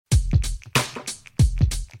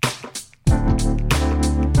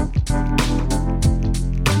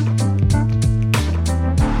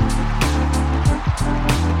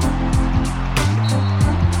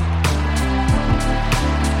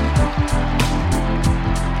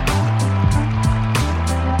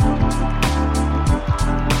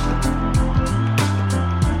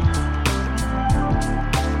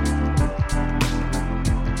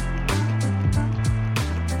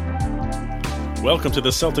Welcome to the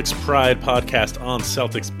Celtics Pride podcast on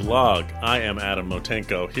Celtics blog. I am Adam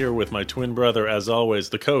Motenko, here with my twin brother, as always,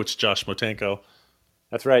 the coach, Josh Motenko.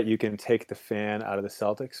 That's right. You can take the fan out of the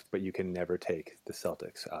Celtics, but you can never take the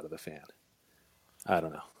Celtics out of the fan. I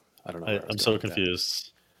don't know. I'm so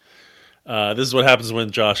confused. This is what happens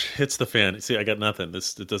when Josh hits the fan. See, I got nothing.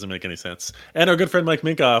 It doesn't make any sense. And our good friend Mike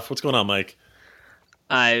Minkoff. What's going on, Mike?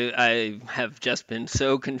 I have just been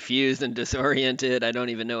so confused and disoriented. I don't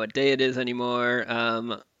even know what day it is anymore.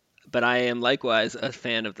 But I am likewise a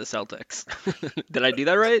fan of the Celtics. Did I do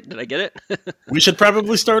that right? Did I get it? We should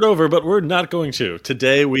probably start over, but we're not going to.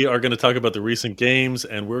 Today we are going to talk about the recent games,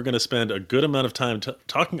 and we're going to spend a good amount of time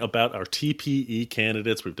talking about our TPE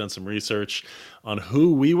candidates. We've done some research on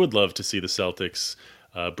who we would love to see the Celtics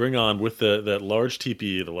bring on with that large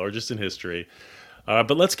TPE, the largest in history.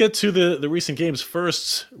 But let's get to the recent games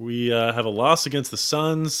first. We have a loss against the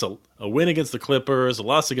Suns, a win against the Clippers, a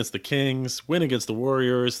loss against the Kings, win against the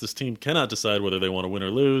Warriors. This team cannot decide whether they want to win or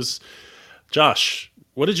lose. Josh,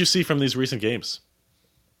 what did you see from these recent games?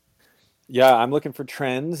 Yeah, I'm looking for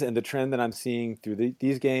trends, and the trend that I'm seeing through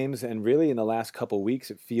these games, and really in the last couple weeks,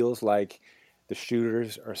 it feels like the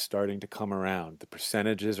shooters are starting to come around. The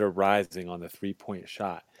percentages are rising on the three-point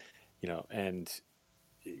shot, and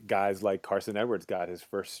guys like Carson Edwards got his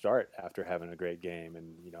first start after having a great game,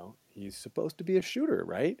 and he's supposed to be a shooter,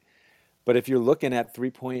 right? But if you're looking at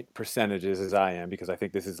three-point percentages, as I am, because I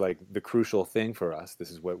think this is like the crucial thing for us,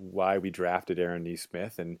 this is why we drafted Aaron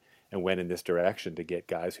Nesmith and went in this direction to get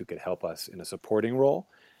guys who could help us in a supporting role.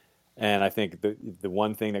 And I think the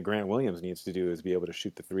one thing that Grant Williams needs to do is be able to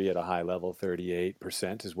shoot the three at a high level.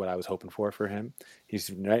 38% is what I was hoping for him.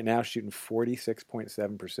 He's right now shooting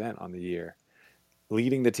 46.7% on the year,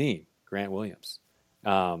 leading the team, Grant Williams.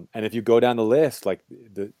 And if you go down the list, like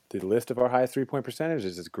the list of our highest three-point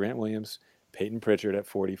percentages is Grant Williams, Peyton Pritchard at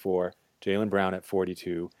 44, Jaylen Brown at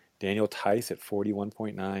 42, Daniel Tice at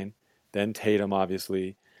 41.9, then Tatum,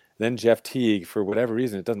 obviously, then Jeff Teague. For whatever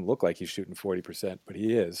reason, it doesn't look like he's shooting 40%, but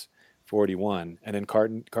he is, 41. And then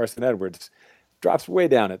Carson Edwards drops way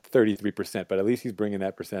down at 33%, but at least he's bringing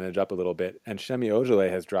that percentage up a little bit. And Semi Ojeleye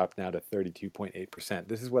has dropped now to 32.8%.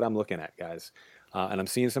 This is what I'm looking at, guys. And I'm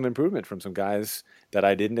seeing some improvement from some guys that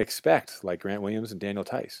I didn't expect, like Grant Williams and Daniel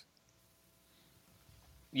Tice.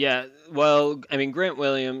 Yeah, well, I mean, Grant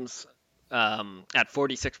Williams at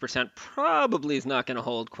 46% probably is not going to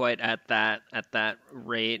hold quite at that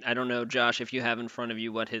rate. I don't know, Josh, if you have in front of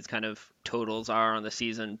you what his kind of totals are on the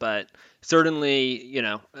season, but certainly,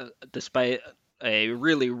 despite a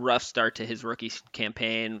really rough start to his rookie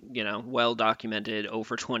campaign, well documented, 0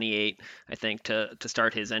 for 28, I think, to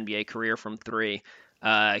start his NBA career from three.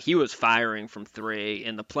 He was firing from three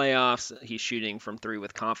in the playoffs. He's shooting from three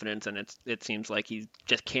with confidence, and it seems like he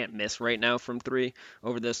just can't miss right now from three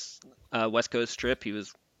over this West Coast trip. He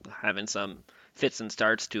was having some fits and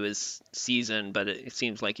starts to his season, but it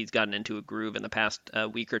seems like he's gotten into a groove in the past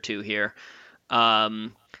week or two here. So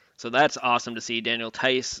that's awesome to see. Daniel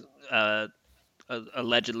Tice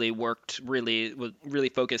allegedly really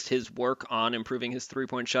focused his work on improving his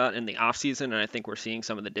three-point shot in the offseason, and I think we're seeing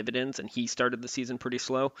some of the dividends, and he started the season pretty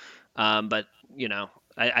slow. But,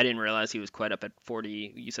 I didn't realize he was quite up at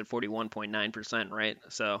 40, you said 41.9%, right?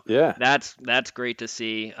 So yeah, that's great to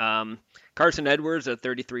see. Carson Edwards at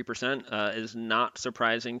 33% is not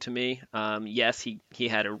surprising to me. Yes, he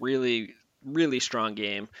had a really, really strong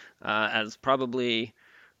game, as probably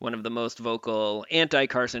one of the most vocal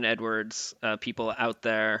anti-Carson Edwards people out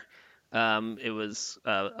there. It was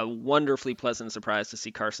a wonderfully pleasant surprise to see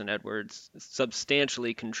Carson Edwards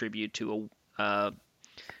substantially contribute to a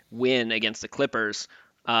win against the Clippers.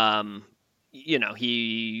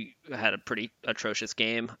 He had a pretty atrocious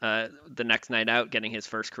game the next night out, getting his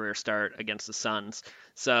first career start against the Suns.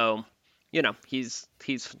 So, he's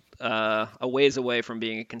a ways away from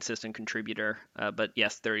being a consistent contributor. But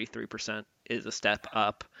yes, 33% is a step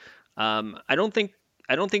up. I don't think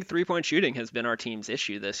three-point shooting has been our team's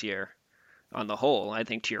issue this year on the whole. I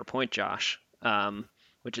think, to your point, Josh,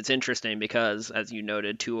 which is interesting because, as you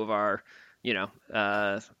noted, two of our,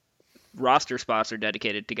 roster spots are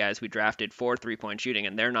dedicated to guys we drafted for three-point shooting,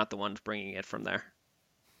 and they're not the ones bringing it from there.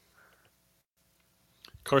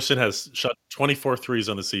 Carson has shot 24 threes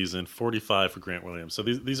on the season, 45 for Grant Williams. So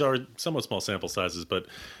these are somewhat small sample sizes, but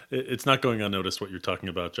it's not going unnoticed what you're talking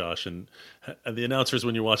about, Josh. And the announcers,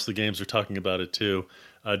 when you watch the games, are talking about it too.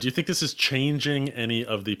 Do you think this is changing any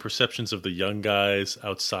of the perceptions of the young guys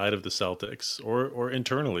outside of the Celtics or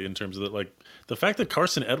internally in terms of the fact that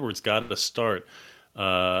Carson Edwards got a start?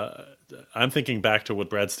 I'm thinking back to what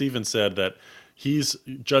Brad Stevens said, that he's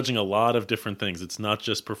judging a lot of different things. It's not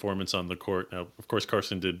just performance on the court. Now, of course,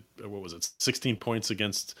 Carson did, what was it, 16 points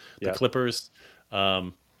against the Yeah. Clippers.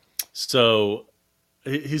 Um, so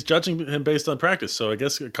he's judging him based on practice. So I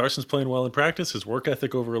guess Carson's playing well in practice, his work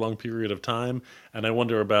ethic over a long period of time, and I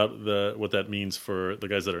wonder about what that means for the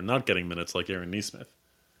guys that are not getting minutes, like Aaron Nesmith.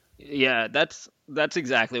 Yeah, that's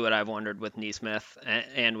exactly what I've wondered with Neesmith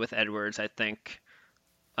and with Edwards. I think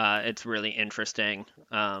it's really interesting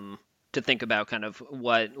to think about kind of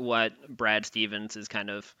what Brad Stevens is kind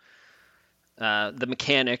of the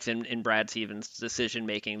mechanics in Brad Stevens' decision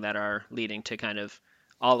making that are leading to kind of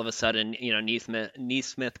all of a sudden,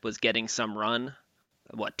 Neesmith was getting some run,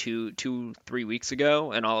 what, 3 weeks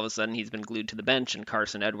ago, and all of a sudden he's been glued to the bench, and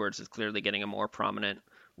Carson Edwards is clearly getting a more prominent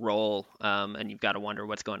role, and you've got to wonder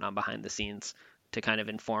what's going on behind the scenes to kind of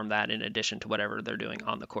inform that in addition to whatever they're doing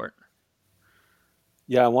on the court.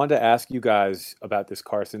 Yeah, I wanted to ask you guys about this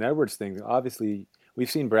Carson Edwards thing. Obviously,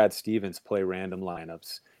 we've seen Brad Stevens play random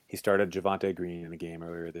lineups. He started Javonte Green in a game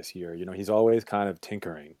earlier this year. He's always kind of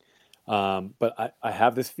tinkering. But I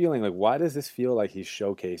have this feeling, like, why does this feel like he's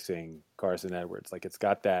showcasing Carson Edwards? Like, it's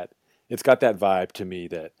got that vibe to me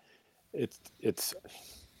that it's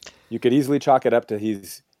you could easily chalk it up to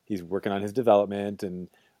he's working on his development, and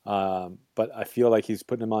but I feel like he's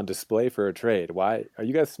putting him on display for a trade. Why are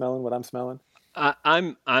you guys smelling what I'm smelling?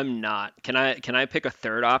 I'm not. Can I pick a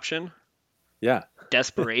third option? Yeah.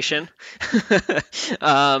 Desperation.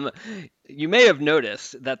 You may have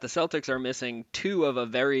noticed that the Celtics are missing two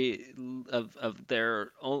of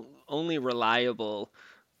their only reliable,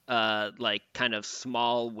 like kind of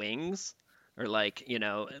small wings, or like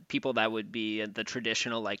people that would be the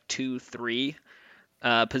traditional like 2-3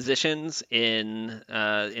 positions in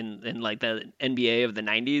like the NBA of the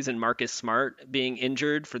 90s, and Marcus Smart being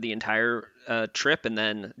injured for the entire trip, and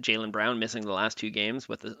then Jaylen Brown missing the last 2 games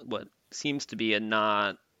with what seems to be a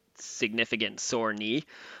not significant sore knee.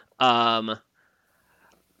 I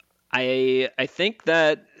think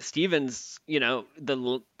that Stevens,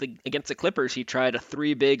 the against the Clippers, he tried a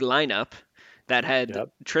 3 big lineup that had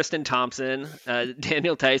Tristan Thompson,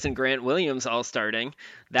 Daniel Tice, and Grant Williams all starting.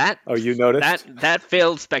 You noticed? That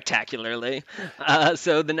failed spectacularly.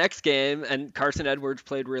 So the next game, and Carson Edwards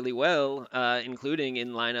played really well, including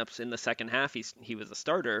in lineups in the second half. He was a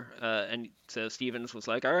starter, and so Stevens was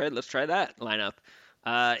like, all right, let's try that lineup.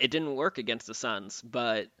 It didn't work against the Suns,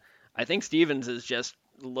 but I think Stevens is just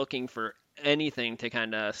looking for anything to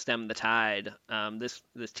kind of stem the tide. This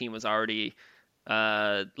team was already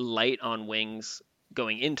light on wings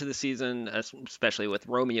going into the season, especially with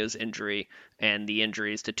Romeo's injury and the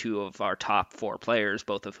injuries to 2 of our top 4 players,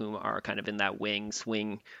 both of whom are kind of in that wing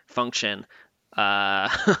swing function.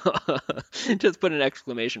 Just put an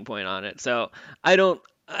exclamation point on it. So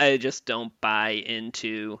I just don't buy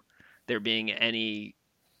into there being any.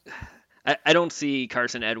 I don't see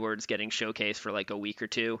Carson Edwards getting showcased for like a week or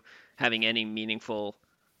 2, having any meaningful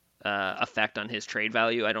effect on his trade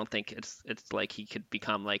value. I don't think it's like he could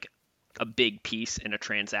become like a big piece in a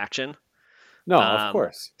transaction. No, of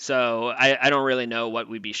course. So I don't really know what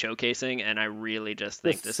we'd be showcasing, and I really just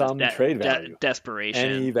think this is trade value.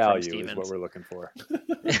 Desperation. Any value is what we're looking for.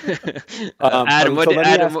 Adam,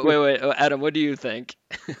 what do you think?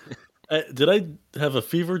 Did I have a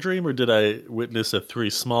fever dream, or did I witness a 3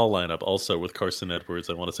 small lineup also with Carson Edwards?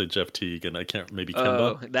 I want to say Jeff Teague, and I can't, maybe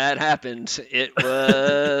Kemba. Oh, that happened. It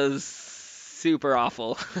was super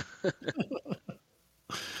awful.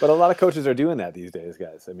 But a lot of coaches are doing that these days,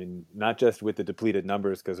 guys. I mean, not just with the depleted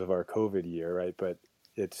numbers because of our COVID year, right? But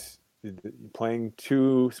it's playing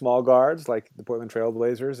 2 small guards like the Portland Trail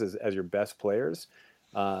Blazers as your best players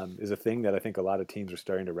is a thing that I think a lot of teams are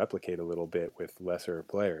starting to replicate a little bit with lesser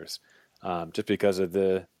players. Just because of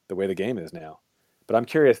the way the game is now. But I'm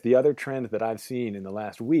curious, the other trend that I've seen in the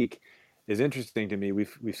last week is interesting to me.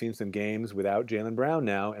 We've seen some games without Jaylen Brown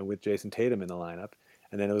now and with Jason Tatum in the lineup.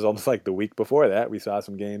 And then it was almost like the week before that, we saw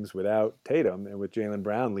some games without Tatum and with Jaylen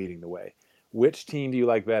Brown leading the way. Which team do you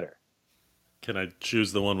like better? Can I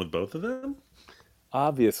choose the one with both of them?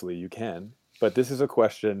 Obviously you can. But this is a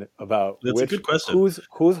question about a good question.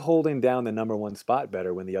 Who's holding down the number 1 spot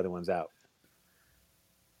better when the other one's out?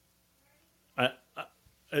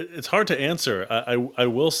 It's hard to answer. I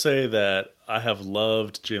will say that I have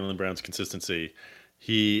loved Jaylen Brown's consistency.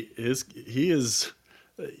 He is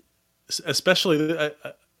especially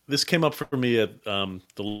this came up for me at the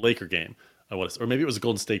Laker game, or maybe it was a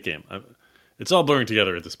Golden State game. It's all blurring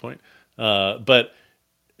together at this point. But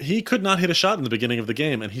he could not hit a shot in the beginning of the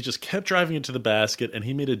game, and he just kept driving into the basket, and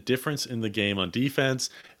he made a difference in the game on defense.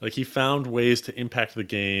 Like, he found ways to impact the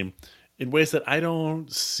game in ways that I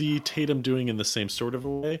don't see Tatum doing in the same sort of a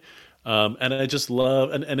way. And I just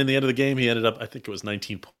love, and in the end of the game, he ended up, I think it was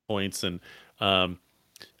 19 points. And um,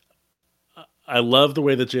 I love the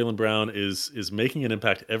way that Jalen Brown is making an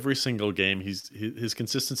impact every single game. His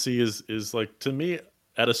consistency is like, to me,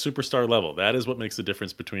 at a superstar level. That is what makes the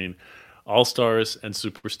difference between all stars and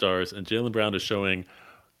superstars. And Jalen Brown is showing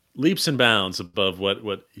leaps and bounds above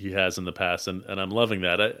what he has in the past, and I'm loving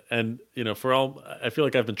that. And for all, I feel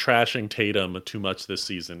like I've been trashing Tatum too much this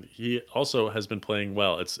season. He also has been playing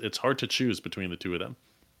well. It's hard to choose between the two of them.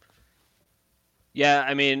 Yeah,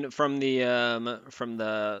 I mean, from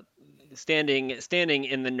the standing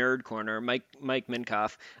in the nerd corner, Mike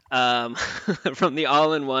Minkoff, from the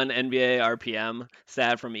all-in-one NBA RPM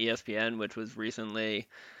stat from ESPN, which was recently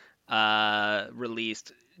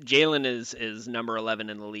released. Jalen is number 11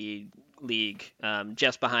 in the league,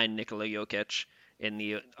 just behind Nikola Jokic in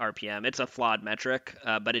the RPM. It's a flawed metric,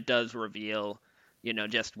 but it does reveal,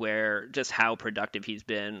 just how productive he's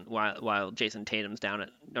been. While Jason Tatum's down at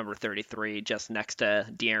number 33, just next to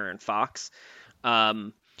De'Aaron Fox.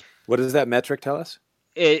 What does that metric tell us?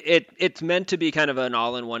 It's meant to be kind of an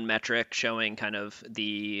all-in-one metric showing kind of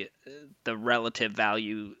the relative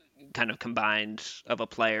value kind of combined of a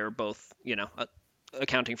player, both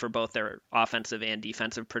accounting for both their offensive and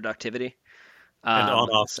defensive productivity. And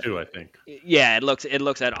on-off too, I think. Yeah, it looks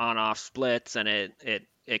at on-off splits, and it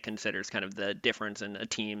considers kind of the difference in a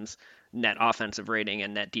team's net offensive rating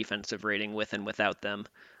and net defensive rating with and without them,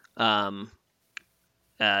 to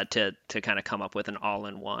kind of come up with an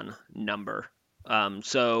all-in-one number.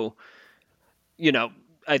 So, and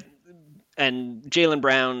Jalen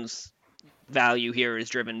Brown's value here is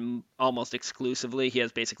driven almost exclusively. He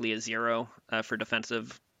has basically a 0 for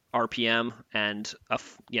defensive RPM and a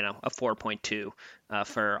 4.2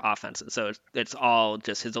 for offense. So it's all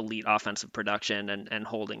just his elite offensive production and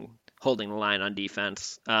holding the line on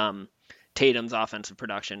defense. Tatum's offensive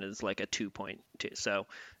production is like a 2.2, so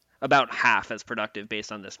about half as productive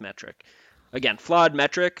based on this metric. Again, flawed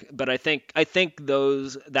metric, but I think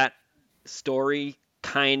that story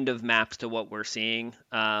kind of maps to what we're seeing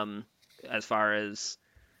as far as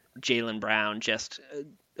Jalen Brown.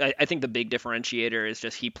 I think the big differentiator is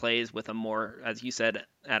just he plays with a more, as you said,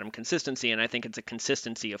 Adam, consistency, and I think it's a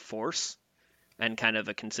consistency of force and kind of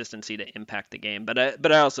a consistency to impact the game. But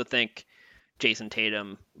I also think Jason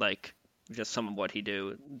Tatum, like, just some of what he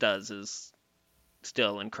does is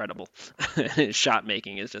still incredible. His shot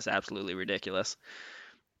making is just absolutely ridiculous.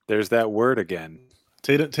 There's that word again.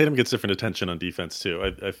 Tatum gets different attention on defense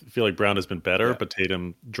too. I feel like Brown has been better, Yeah. but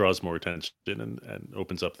Tatum draws more attention and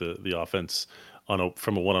opens up the offense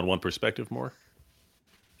from a one-on-one perspective more.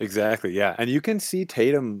 Exactly, yeah. And you can see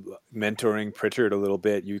Tatum mentoring Pritchard a little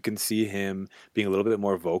bit. You can see him being a little bit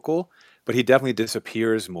more vocal, but he definitely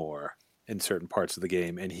disappears more in certain parts of the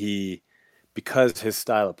game. And because his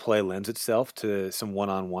style of play lends itself to some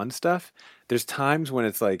one-on-one stuff, there's times when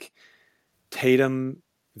it's like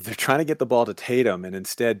they're trying to get the ball to Tatum, and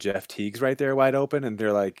instead Jeff Teague's right there wide open, and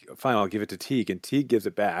they're like, fine, I'll give it to Teague. And Teague gives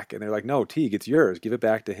it back, and they're like, no, Teague, it's yours. Give it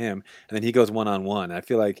back to him. And then he goes one-on-one. I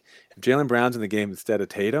feel like if Jalen Brown's in the game instead of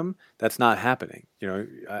Tatum, that's not happening.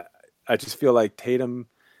 I just feel like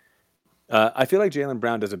I feel like Jalen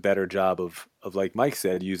Brown does a better job of like Mike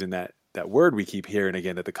said, using that word we keep hearing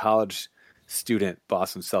again, that the college student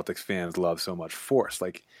Boston Celtics fans love so much, force.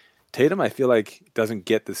 Like, Tatum, I feel like, doesn't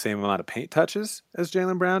get the same amount of paint touches as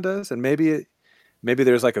Jalen Brown does, and maybe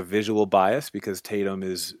there's like a visual bias because Tatum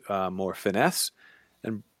is more finesse,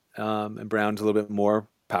 and Brown's a little bit more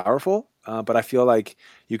powerful. But I feel like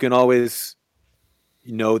you can always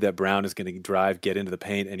know that Brown is going to get into the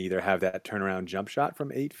paint, and either have that turnaround jump shot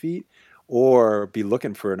from 8 feet, or be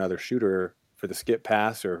looking for another shooter for the skip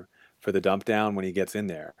pass or for the dump down when he gets in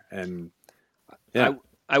there. And yeah.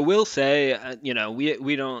 I will say,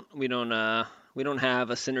 we don't have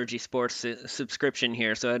a Synergy Sports subscription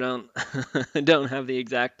here, so I don't have the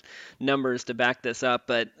exact numbers to back this up.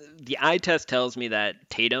 But the eye test tells me that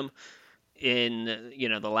Tatum, in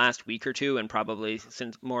the last week or two, and probably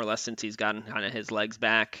more or less since he's gotten kind of his legs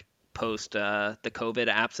back post the COVID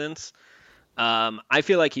absence, I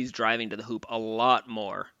feel like he's driving to the hoop a lot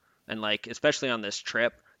more, and like especially on this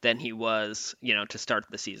trip, than he was to start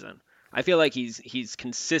the season. I feel like he's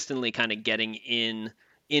consistently kind of getting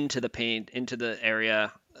into the paint, into the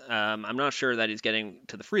area. I'm not sure that he's getting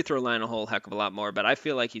to the free throw line a whole heck of a lot more, but I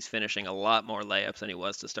feel like he's finishing a lot more layups than he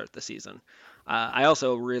was to start the season. I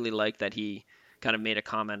also really like that he kind of made a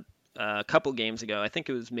comment a couple games ago. I think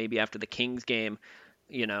it was maybe after the Kings game.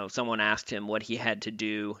 Someone asked him what he had to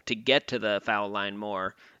do to get to the foul line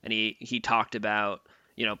more, and he talked about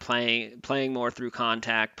playing more through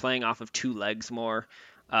contact, playing off of two legs more.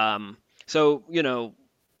 So,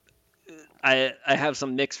 I have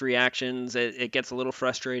some mixed reactions. It gets a little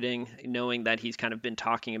frustrating knowing that he's kind of been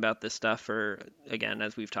talking about this stuff for, again,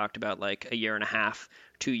 as we've talked about, like a year and a half,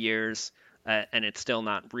 2 years, and it's still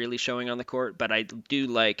not really showing on the court. But I do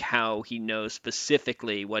like how he knows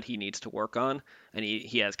specifically what he needs to work on, and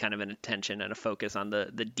he has kind of an attention and a focus on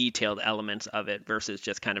the detailed elements of it versus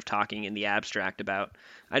just kind of talking in the abstract about,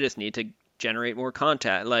 I just need to generate more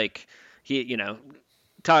contact. Like he,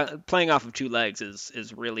 playing off of two legs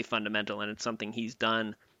is really fundamental, and it's something he's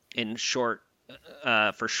done in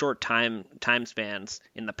for short time spans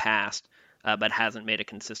in the past, but hasn't made a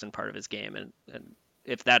consistent part of his game. And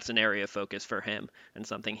if that's an area of focus for him and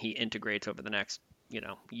something he integrates over the next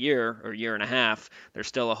year or year and a half, there's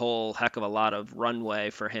still a whole heck of a lot of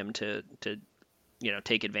runway for him to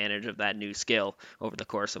take advantage of that new skill over the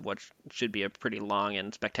course of what should be a pretty long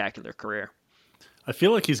and spectacular career. I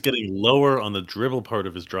feel like he's getting lower on the dribble part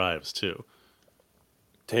of his drives too.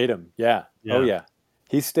 Tatum, yeah. Oh yeah,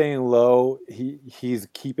 he's staying low. He's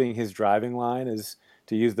keeping his driving line, is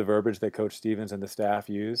to use the verbiage that Coach Stevens and the staff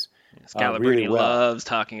use. Scalabrine really loves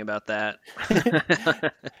talking about that.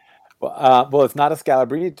 Well, it's not a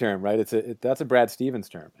Scalabrine term, right? That's a Brad Stevens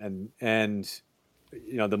term, and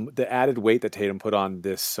the added weight that Tatum put on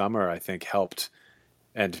this summer, I think, helped.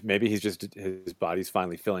 And maybe his body's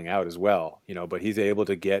finally filling out as well, but he's able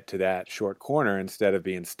to get to that short corner instead of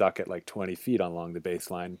being stuck at like 20 feet along the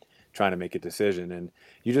baseline trying to make a decision. And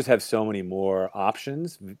you just have so many more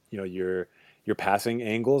options. Your passing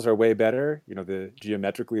angles are way better.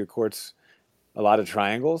 Geometrically, the court's a lot of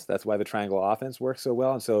triangles. That's why the triangle offense works so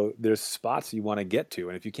well. And so there's spots you want to get to.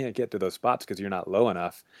 And if you can't get to those spots because you're not low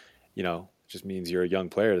enough, just means you're a young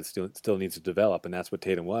player that still needs to develop, and that's what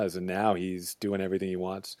Tatum was. And now he's doing everything he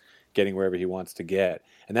wants, getting wherever he wants to get,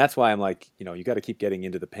 and that's why I'm like, you got to keep getting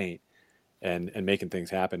into the paint and making things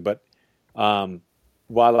happen. But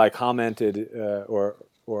while I commented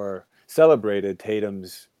or celebrated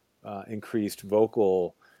Tatum's increased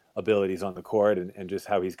vocal abilities on the court and just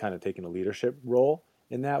how he's kind of taking a leadership role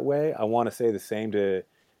in that way, I want to say the same to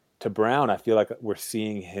Brown. I feel like we're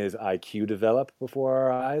seeing his IQ develop before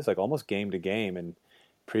our eyes, like almost game to game, and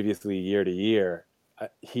previously year to year.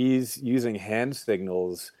 He's using hand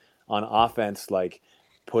signals on offense, like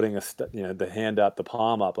putting the hand up, the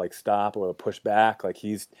palm up, like stop or push back. Like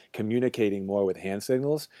he's communicating more with hand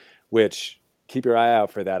signals, which keep your eye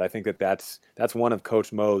out for that. I think that's one of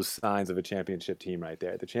Coach Mo's signs of a championship team right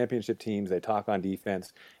there. The championship teams, they talk on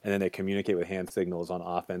defense and then they communicate with hand signals on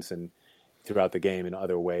offense and throughout the game in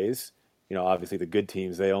other ways. Obviously the good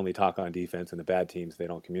teams, they only talk on defense, and the bad teams, they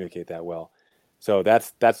don't communicate that well. So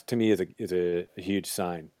that's to me is a huge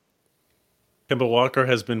sign. Kemba Walker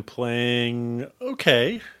has been playing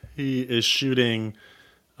okay. He is shooting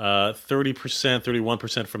 30%,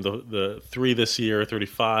 31% from the three this year,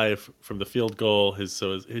 35 from the field goal. His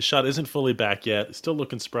shot isn't fully back yet. Still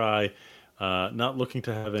looking spry. Not looking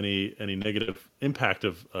to have any negative impact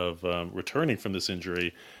of returning from this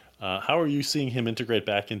injury. How are you seeing him integrate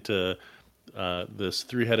back into this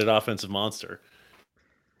three-headed offensive monster?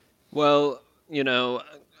 Well,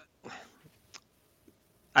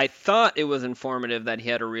 I thought it was informative that he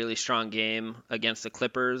had a really strong game against the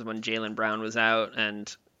Clippers when Jaylen Brown was out,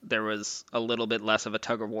 and there was a little bit less of a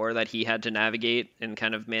tug of war that he had to navigate in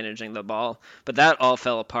kind of managing the ball. But that all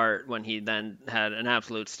fell apart when he then had an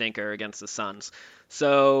absolute stinker against the Suns.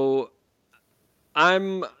 So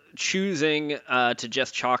I'm choosing to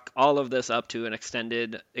just chalk all of this up to an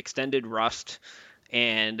extended rust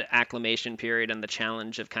and acclimation period and the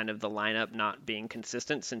challenge of kind of the lineup not being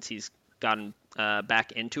consistent since he's gotten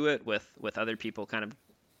back into it with other people kind of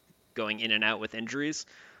going in and out with injuries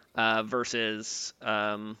versus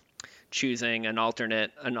choosing an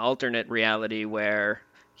alternate reality where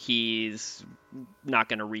he's not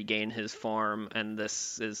going to regain his form, and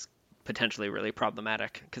this is potentially really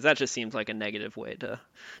problematic, because that just seems like a negative way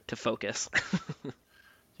to focus.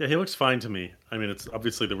 Yeah, he looks fine to me. I mean, it's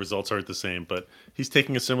obviously the results aren't the same, but he's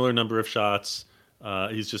taking a similar number of shots.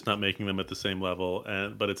 He's just not making them at the same level,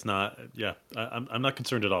 but it's not. Yeah, I'm not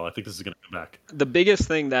concerned at all. I think this is going to come back. The biggest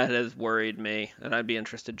thing that has worried me, and I'd be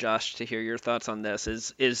interested, Josh, to hear your thoughts on this,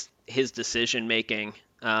 is his decision making.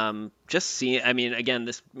 I mean, again,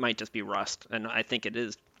 this might just be rust, and I think it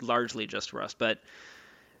is largely just rust, but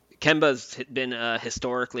Kemba's been a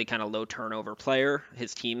historically kind of low turnover player.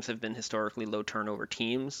 His teams have been historically low turnover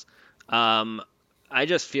teams. I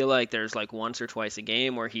just feel like there's like once or twice a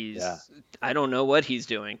game where I don't know what he's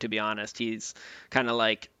doing, to be honest. He's kind of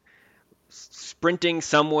like sprinting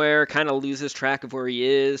somewhere, kind of loses track of where he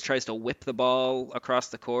is, tries to whip the ball across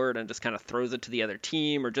the court and just kind of throws it to the other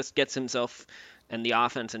team, or just gets himself and the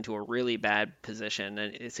offense into a really bad position.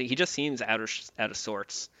 And so he just seems out of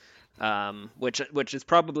sorts, which is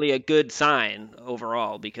probably a good sign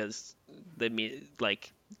overall because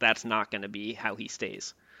that's not going to be how he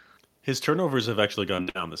stays. His turnovers have actually gone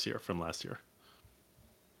down this year from last year.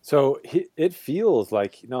 So it feels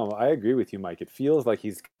like, no, I agree with you, Mike. It feels like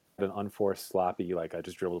he's got an unforced, sloppy, like I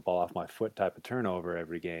just dribbled the ball off my foot type of turnover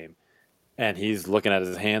every game. And he's looking at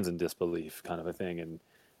his hands in disbelief kind of a thing.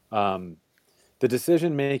 And the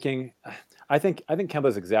decision making, I think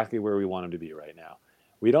Kemba's exactly where we want him to be right now.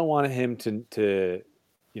 We don't want him to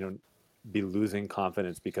be losing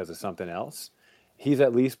confidence because of something else. He's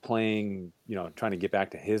at least playing, trying to get back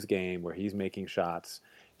to his game where he's making shots.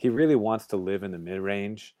 He really wants to live in the mid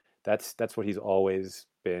range. That's what he's always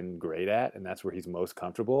been great at, and that's where he's most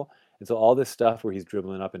comfortable. And so all this stuff where he's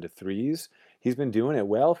dribbling up into threes, he's been doing it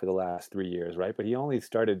well for the last 3 years, right? But he only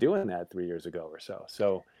started doing that 3 years ago or so.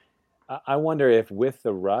 So I wonder if with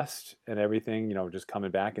the rust and everything, just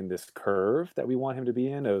coming back in this curve that we want him to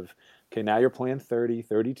be in of, okay, now you're playing 30,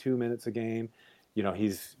 32 minutes a game.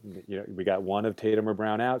 We got one of Tatum or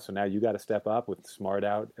Brown out, so now you got to step up with Smart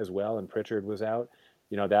out as well, and Pritchard was out.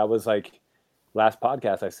 That was like last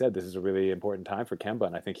podcast I said this is a really important time for Kemba,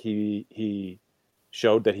 and I think he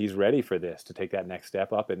showed that he's ready for this, to take that next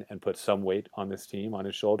step up and put some weight on this team, on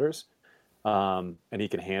his shoulders. And he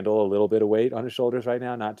can handle a little bit of weight on his shoulders right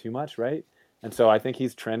now, not too much, right? And so I think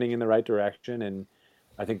he's trending in the right direction, and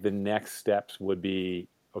I think the next steps would be,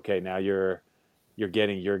 okay, now you're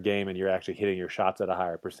getting your game and you're actually hitting your shots at a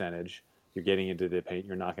higher percentage. You're getting into the paint,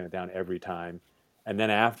 you're knocking it down every time. And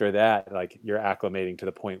then after that, like, you're acclimating to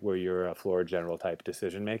the point where you're a floor general type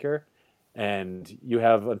decision maker, and you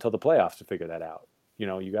have until the playoffs to figure that out.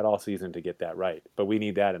 You got all season to get that right, but we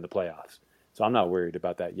need that in the playoffs. So I'm not worried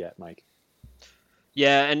about that yet, Mike.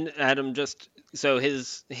 Yeah, and Adam, just so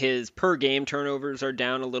his per game turnovers are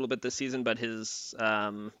down a little bit this season, but his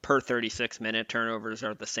per 36-minute turnovers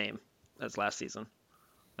are the same as last season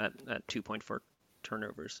at 2.4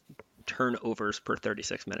 turnovers per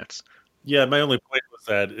 36 minutes. Yeah, my only point was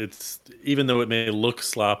that it's, even though it may look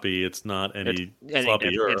sloppy, it's not any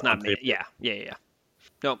sloppier. It's not. Yeah.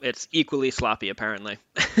 No, it's equally sloppy apparently.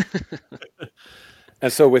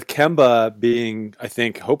 And so with Kemba being, I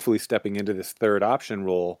think, hopefully stepping into this third option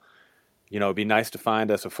role, it'd be nice to find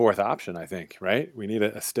us a fourth option, I think, right? We need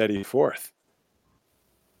a steady fourth.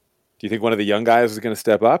 Do you think one of the young guys is going to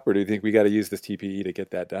step up, or do you think we got to use this TPE to get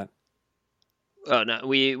that done? Oh, no,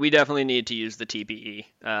 we definitely need to use the TPE.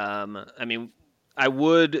 I mean, I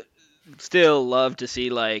would still love to see,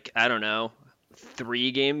 I don't know,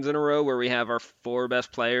 3 games in a row where we have our 4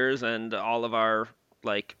 best players and all of our,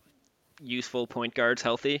 useful point guards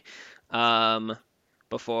healthy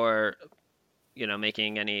before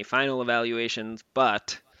making any final evaluations.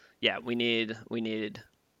 But yeah, we need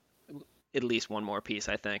at least one more piece,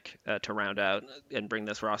 I think, to round out and bring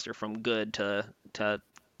this roster from good to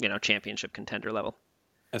championship contender level.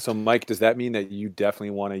 And so, Mike, does that mean that you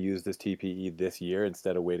definitely want to use this TPE this year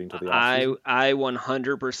instead of waiting till the offseason? I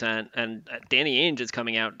 100%. And Danny Ainge is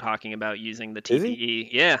coming out talking about using the TPE. Is he?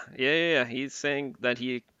 Yeah. He's saying that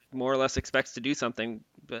he more or less expects to do something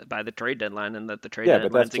by the trade deadline, and that the trade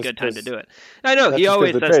deadline's a good time to do it. I know he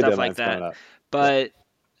always says stuff like that, but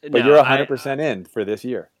you're 100% in for this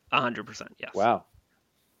year. 100%, yes. Wow.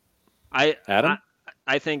 Adam?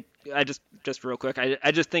 I think just real quick,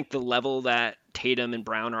 I just think the level that Tatum and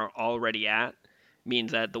Brown are already at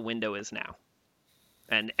means that the window is now,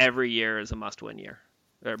 and every year is a must-win year,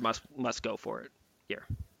 or must go for it year.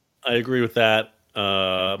 I agree with that.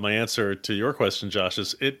 My answer to your question, Josh,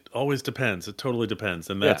 is it always depends. It totally depends.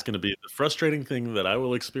 And that's going to be the frustrating thing that I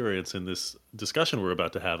will experience in this discussion we're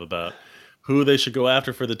about to have about who they should go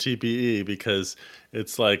after for the TPE, because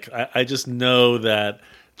it's like, I just know that,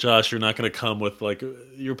 Josh, you're not going to come with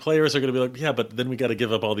your players are going to be like, yeah, but then we got to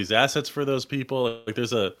give up all these assets for those people. Like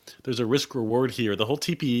there's a risk reward here. The whole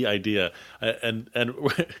TPE idea, and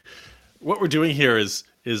what we're doing here is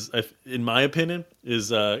in my opinion,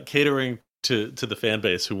 is catering to the fan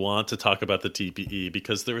base who want to talk about the TPE,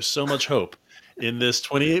 because there is so much hope in this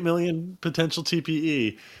 28 million potential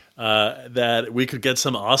TPE that we could get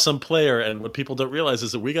some awesome player. And what people don't realize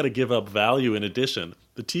is that we got to give up value in addition.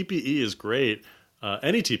 The TPE is great.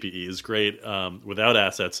 Any TPE is great without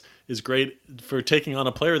assets, is great for taking on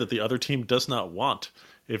a player that the other team does not want.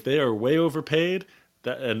 If they are way overpaid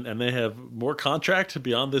and they have more contract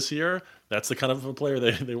beyond this year, that's the kind of a player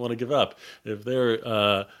they want to give up.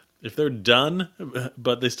 If they're done,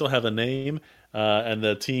 but they still have a name, and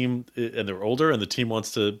the team, and they're older, and the team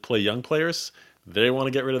wants to play young players, they want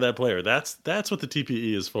to get rid of that player. That's what the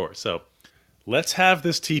TPE is for. So Let's have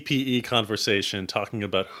this TPE conversation talking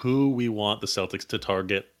about who we want the Celtics to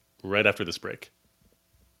target right after this break.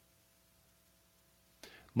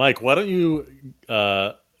 Mike, why don't you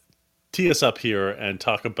tee us up here and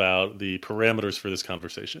talk about the parameters for this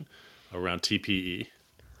conversation around TPE?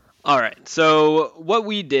 All right. So what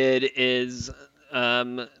we did is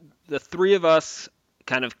the three of us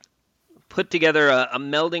kind of put together a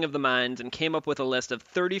melding of the minds and came up with a list of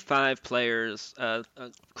 35 players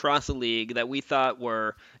across the league that we thought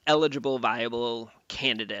were eligible, viable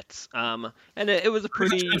candidates. And it was a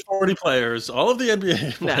pretty 40 players, all of the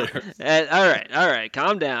NBA no. players. All right,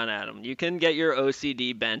 calm down, Adam. You can get your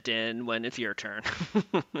OCD bent in when it's your turn.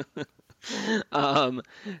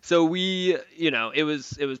 So we, it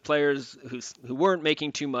was players who weren't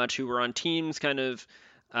making too much, who were on teams kind of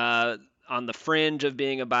on the fringe of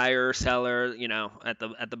being a buyer or seller, at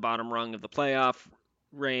the bottom rung of the playoff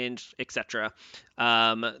range, etc.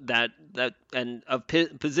 That and of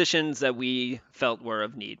positions that we felt were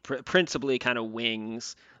of need, principally kind of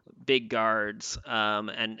wings, big guards,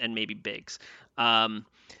 and maybe bigs.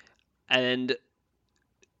 And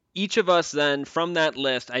each of us then, from that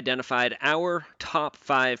list, identified our top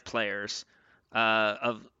 5 players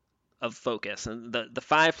of focus, and the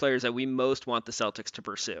 5 players that we most want the Celtics to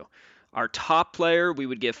pursue. Our top player, we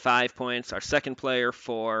would give 5 points. Our second player,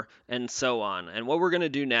 4, and so on. And what we're going to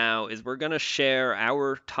do now is we're going to share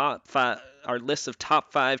our our list of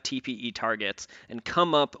top 5 TPE targets, and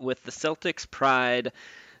come up with the Celtics Pride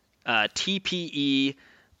TPE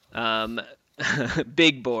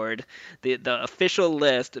big board, the official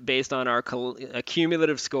list based on our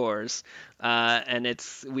cumulative scores, and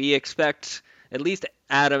we expect, at least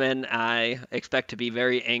Adam and I expect, to be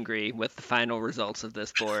very angry with the final results of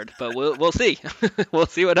this board, but we'll see. We'll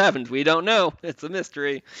see what happens. We don't know. It's a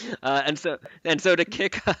mystery. And so to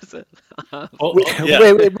kick us off.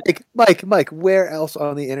 Wait, Mike, where else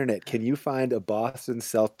on the internet can you find a Boston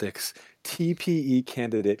Celtics TPE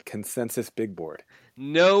candidate consensus big board?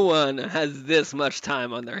 No one has this much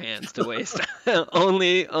time on their hands to waste.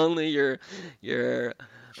 only your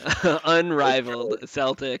unrivaled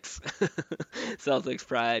Celtics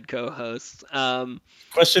Pride co-hosts.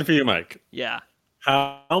 Question for you, Mike. Yeah.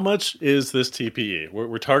 How much is this TPE?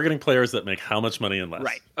 We're targeting players that make how much money and less?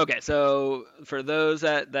 Right. Okay. So for those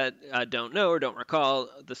that don't know or don't recall,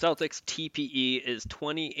 the Celtics TPE is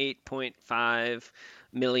 $28.5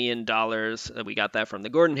 million. We got that from the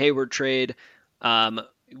Gordon Hayward trade.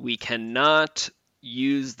 We cannot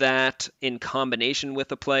use that in combination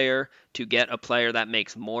with a player to get a player that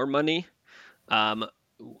makes more money. So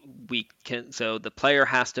the player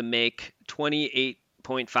has to make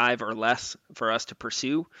 28.5 or less for us to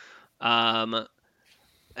pursue. And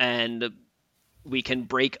we can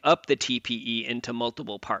break up the TPE into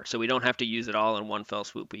multiple parts. So we don't have to use it all in one fell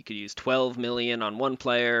swoop. We could use 12 million on one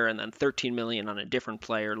player and then 13 million on a different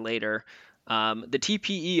player later. The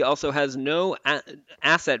TPE also has no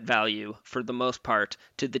asset value, for the most part,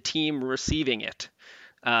 to the team receiving it,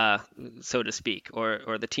 so to speak,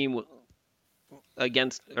 or the team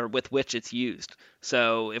against or with which it's used.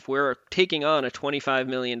 So if we're taking on a $25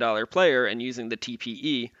 million player and using the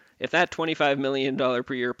TPE, if that $25 million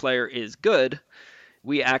per year player is good,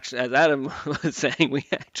 we actually, as Adam was saying, we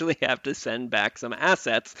actually have to send back some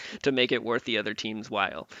assets to make it worth the other team's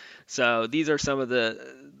while. So these are some of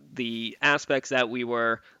the aspects that we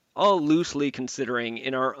were all loosely considering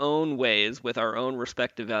in our own ways with our own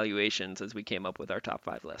respective valuations as we came up with our top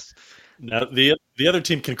 5 lists. Now, the other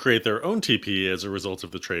team can create their own TPE as a result of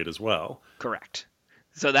the trade as well. Correct.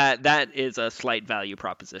 So that is a slight value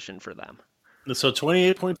proposition for them. So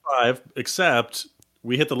 28.5, except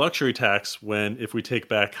we hit the luxury tax if we take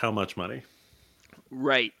back how much money?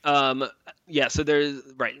 Right. Yeah, so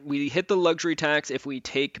we hit the luxury tax if we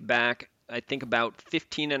take back, I think, about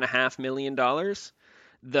 $15.5 million,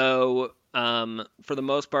 though for the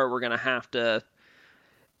most part we're going to have to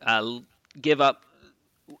give up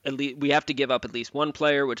at least one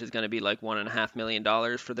player, which is going to be like $1.5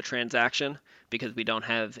 million for the transaction, because we don't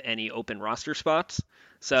have any open roster spots.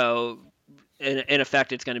 So in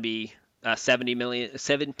effect, it's going to be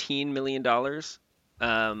 $17 million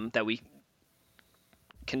that we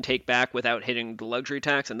can take back without hitting the luxury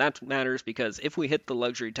tax. And that matters because if we hit the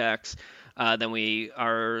luxury tax, then we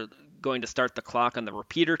are going to start the clock on the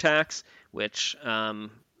repeater tax, which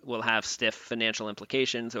will have stiff financial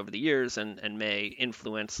implications over the years and may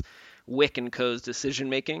influence Wick and Co.'s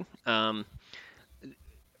decision making.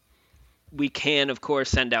 We can, of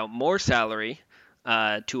course, send out more salary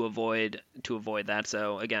to avoid that.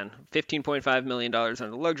 So again, $15.5 million on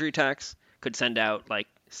the luxury tax, could send out like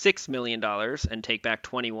 $6 million and take back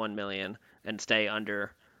 $21 million and stay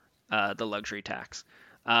under the luxury tax.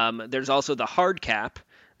 There's also the hard cap,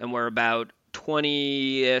 and we're about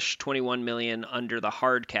 20-ish, 21 million under the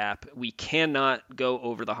hard cap. We cannot go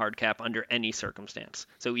over the hard cap under any circumstance.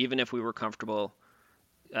 So even if we were comfortable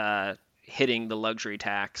hitting the luxury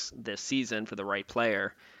tax this season for the right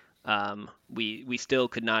player, we still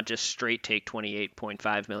could not just straight take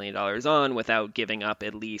 $28.5 million on without giving up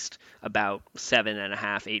at least about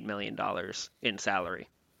 $7.5-8 million in salary.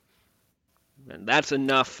 And that's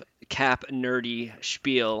enough cap nerdy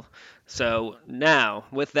spiel. So now,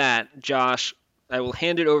 with that, Josh, I will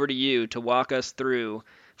hand it over to you to walk us through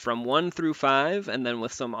from 1 through 5, and then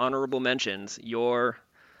with some honorable mentions, your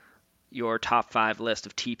top 5 list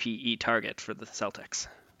of TPE targets for the Celtics.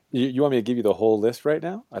 You want me to give you the whole list right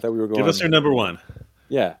now? I thought we were going. Give us your number 1.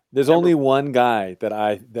 Yeah, there's only one guy that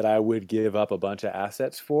I would give up a bunch of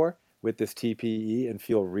assets for with this TPE and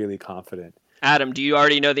feel really confident. Adam, do you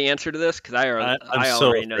already know the answer to this? Because I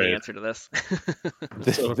already know the answer to this.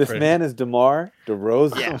 This man is DeMar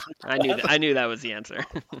DeRozan. Yeah, I knew that was the answer.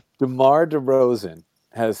 DeMar DeRozan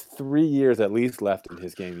has 3 years at least left in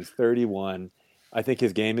his game. He's 31. I think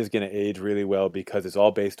his game is going to age really well because it's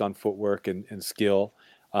all based on footwork and skill.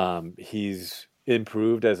 He's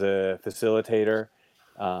improved as a facilitator.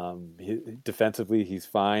 Defensively, he's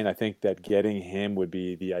fine. I think that getting him would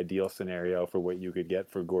be the ideal scenario for what you could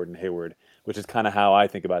get for Gordon Hayward, which is kind of how I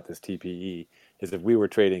think about this TPE, is if we were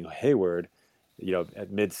trading Hayward,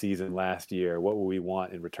 at midseason last year, what would we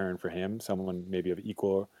want in return for him? Someone maybe of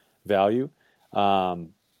equal value. Now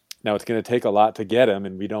it's going to take a lot to get him,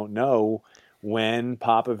 and we don't know when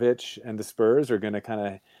Popovich and the Spurs are going to kind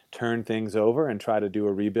of turn things over and try to do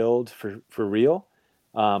a rebuild for real.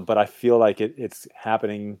 But I feel like it's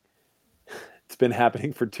happening. It's been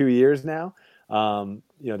happening for 2 years now.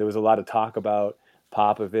 There was a lot of talk about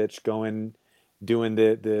Popovich doing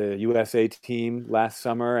the USA team last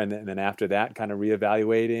summer, and then after that, kind of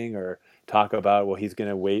reevaluating, or talk about, well, he's going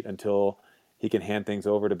to wait until he can hand things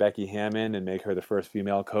over to Becky Hammon and make her the first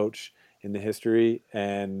female coach in the history.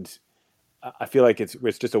 And I feel like it's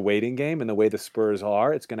just a waiting game, and the way the Spurs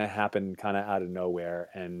are, it's going to happen kind of out of nowhere,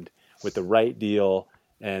 and with the right deal.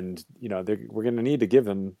 And we're going to need to give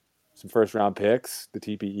them some first round picks, the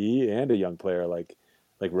TPE, and a young player like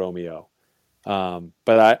Romeo.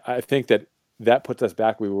 But I think that puts us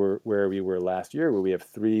back where we were last year, where we have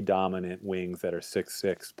 3 dominant wings that are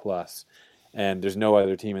 6'6" plus, and there's no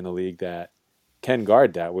other team in the league that can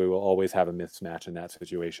guard that. We will always have a mismatch in that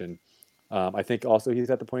situation. I think also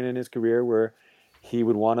he's at the point in his career where he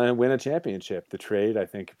would want to win a championship. The trade, I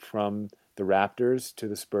think, from the Raptors to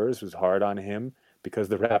the Spurs was hard on him because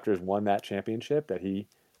the Raptors won that championship, that he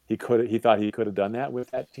thought he could have done that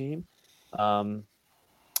with that team. And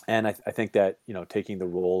I think that, taking the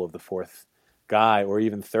role of the 4th guy or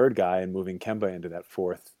even 3rd guy and moving Kemba into that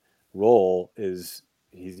 4th role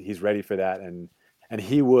he's ready for that. And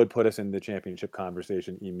he would put us in the championship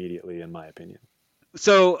conversation immediately, in my opinion.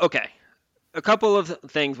 So, okay. A couple of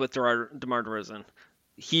things with DeMar DeRozan.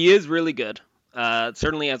 He is really good.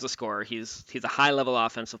 Certainly as a scorer, he's a high-level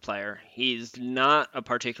offensive player. He's not a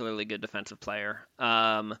particularly good defensive player.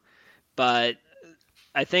 But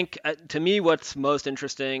I think, to me, what's most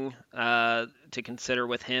interesting to consider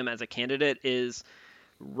with him as a candidate is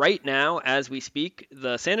right now, as we speak,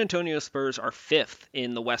 the San Antonio Spurs are 5th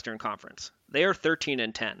in the Western Conference. They are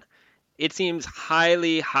 13-10. It seems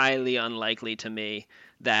highly, highly unlikely to me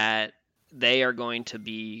that they are going to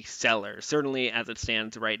be sellers, certainly as it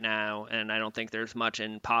stands right now, and I don't think there's much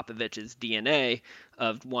in Popovich's DNA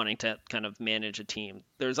of wanting to kind of manage a team.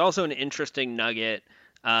 There's also an interesting nugget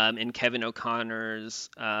in Kevin O'Connor's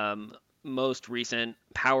most recent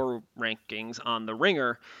power rankings on The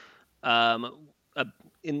Ringer,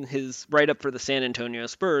 in his write-up for the San Antonio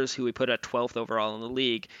Spurs, who he put at 12th overall in the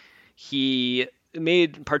league. He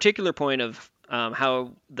made particular point of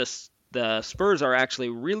how the Spurs are actually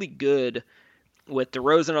really good with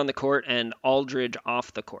DeRozan on the court and Aldridge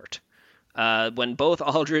off the court. When both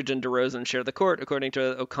Aldridge and DeRozan share the court, according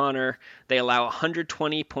to O'Connor, they allow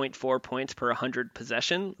 120.4 points per 100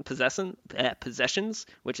 possessions,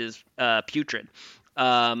 which is putrid.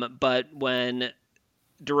 But when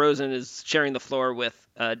DeRozan is sharing the floor with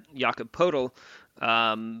Jakob Poeltl,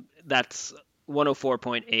 that's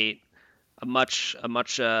 104.8. A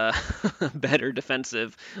much better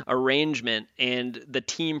defensive arrangement, and the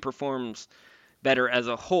team performs better as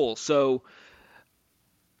a whole. So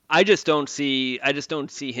I just don't see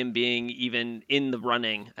him being even in the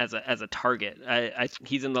running as a target.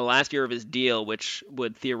 He's in the last year of his deal, which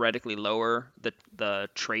would theoretically lower the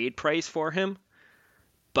trade price for him,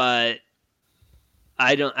 but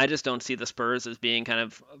I just don't see the Spurs as being kind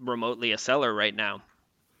of remotely a seller right now.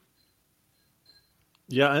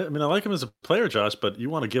 Yeah, I mean, I like him as a player, Josh, but you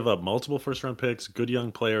want to give up multiple first round picks, good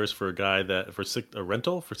young players for a guy that a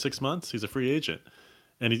rental for 6 months. He's a free agent,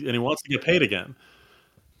 and he wants to get paid again.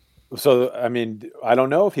 So, I mean, I don't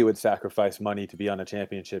know if he would sacrifice money to be on a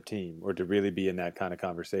championship team or to really be in that kind of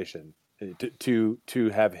conversation. To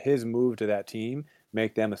have his move to that team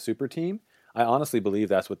make them a super team. I honestly believe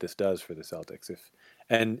that's what this does for the Celtics. If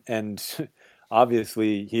and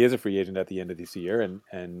obviously he is a free agent at the end of this year,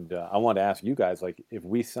 and I want to ask you guys, like, if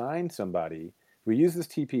we sign somebody, if we use this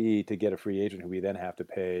TPE to get a free agent who we then have to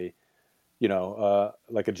pay,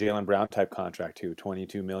 like a Jalen Brown type contract too,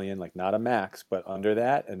 22 million, like not a max, but under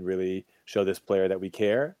that, and really show this player that we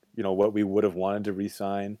care, what we would have wanted to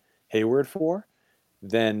re-sign Hayward for,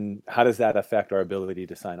 then how does that affect our ability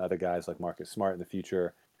to sign other guys like Marcus Smart in the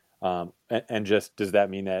future? And just does that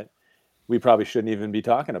mean that we probably shouldn't even be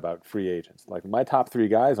talking about free agents? Like my top three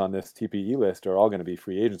guys on this TPE list are all going to be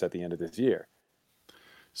free agents at the end of this year.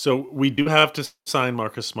 So we do have to sign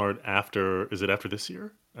Marcus Smart after. Is it after this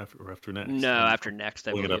year? After next? No, after next,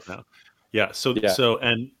 I Pulling it up believe. now. Yeah. So Yeah.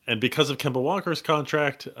 and because of Kemba Walker's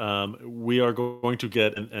contract, we are going to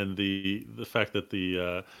get and the fact that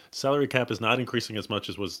the salary cap is not increasing as much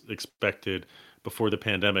as was expected before the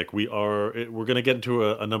pandemic. We're going to get into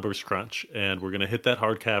a numbers crunch, and we're going to hit that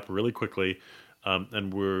hard cap really quickly.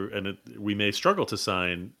 We may struggle to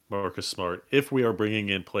sign Marcus Smart if we are bringing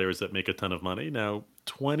in players that make a ton of money. Now,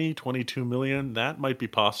 22 million, that might be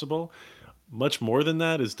possible. Much more than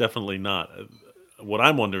that is definitely not. What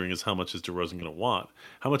I'm wondering is how much is DeRozan going to want?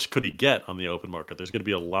 How much could he get on the open market? There's going to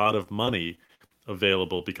be a lot of money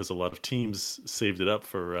available because a lot of teams saved it up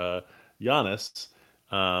for Giannis.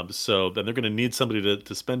 So then they're going to need somebody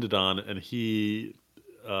to spend it on. And he,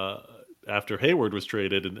 after Hayward was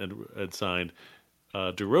traded and signed,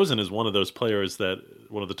 DeRozan is one of those players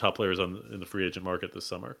one of the top players in the free agent market this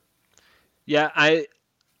summer. Yeah,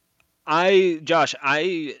 Josh,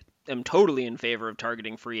 I am totally in favor of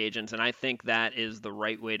targeting free agents, and I think that is the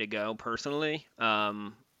right way to go personally.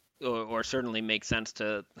 Or certainly makes sense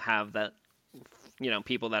to have that,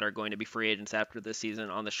 people that are going to be free agents after this season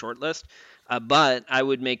on the short list. But I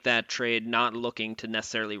would make that trade not looking to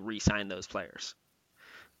necessarily re-sign those players.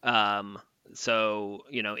 So,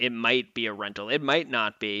 it might be a rental. It might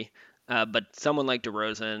not be. But someone like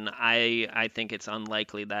DeRozan, I think it's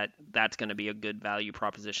unlikely that that's going to be a good value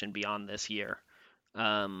proposition beyond this year.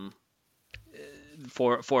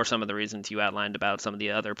 For some of the reasons you outlined about some of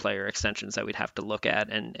the other player extensions that we'd have to look at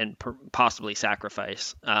and possibly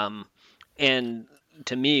sacrifice. And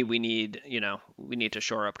to me, we need to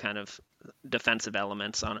shore up kind of defensive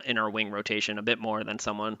elements in our wing rotation a bit more than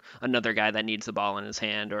another guy that needs the ball in his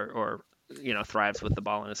hand or thrives with the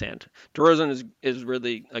ball in his hand. DeRozan is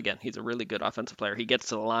really, again, he's a really good offensive player. He gets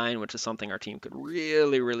to the line, which is something our team could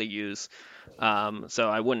really, really use. So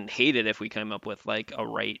I wouldn't hate it if we came up with like a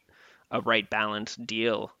right balanced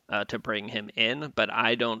deal to bring him in, but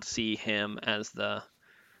I don't see him as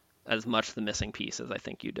much the missing piece as I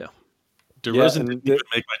think you do. DeRozan didn't even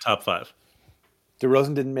make my top five.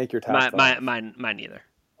 DeRozan didn't make your top five? Mine either.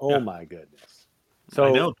 Oh, yeah. My goodness. So,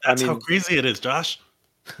 I know. That's how crazy it is, Josh.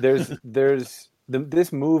 There's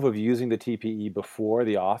this move of using the TPE before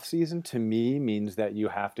the offseason, to me, means that you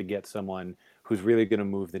have to get someone who's really going to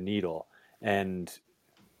move the needle. And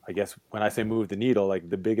I guess when I say move the needle, like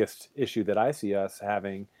the biggest issue that I see us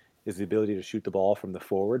having is the ability to shoot the ball from the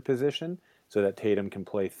forward position so that Tatum can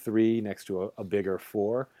play three next to a bigger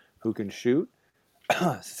four who can shoot.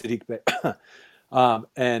 And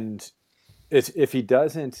if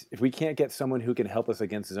we can't get someone who can help us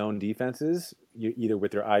against zone defenses, either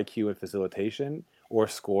with their IQ and facilitation or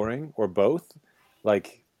scoring or both,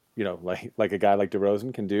 like a guy like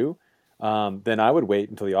DeRozan can do, then I would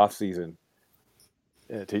wait until the offseason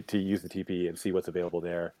to use the TPE and see what's available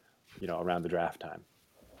there, around the draft time.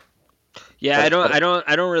 Yeah, I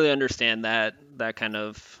don't really understand that kind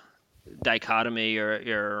of dichotomy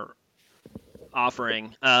you're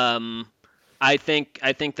offering. I think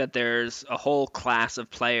that there's a whole class of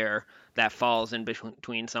player that falls in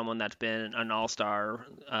between someone that's been an all-star,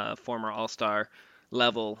 former all-star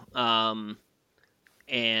level,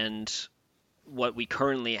 and what we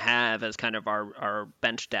currently have as kind of our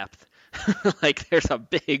bench depth. Like there's a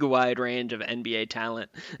big wide range of NBA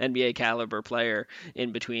talent, NBA caliber player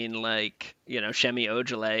in between Shemi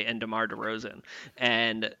Ojale and DeMar DeRozan.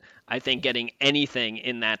 And I think getting anything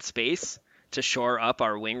in that space to shore up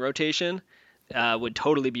our wing rotation would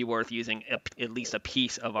totally be worth using at least a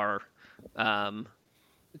piece of our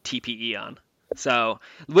TPE on. So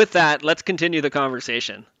with that, let's continue the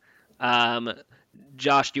conversation.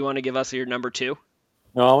 Josh, do you want to give us your number two?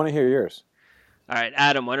 No, I want to hear yours. All right,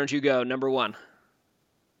 Adam, why don't you go number one?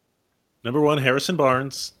 Number one, Harrison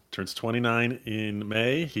Barnes turns 29 in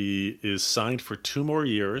May. He is signed for 2 more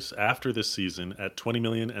years after this season at 20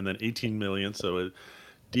 million and then 18 million. So a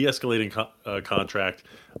de-escalating contract.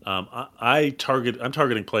 I'm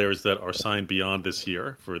targeting players that are signed beyond this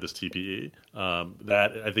year for this TPE.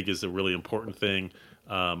 That I think is a really important thing.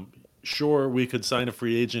 Sure, we could sign a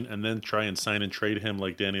free agent and then try and sign and trade him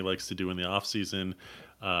like Danny likes to do in the offseason.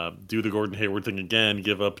 Do the Gordon Hayward thing again,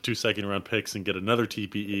 give up 2 second-round picks and get another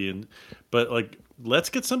TPE. But like, let's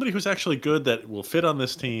get somebody who's actually good that will fit on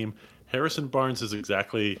this team. Harrison Barnes is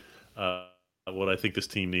exactly what I think this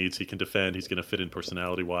team needs. He can defend. He's going to fit in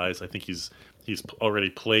personality-wise. I think he's already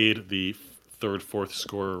played the third, fourth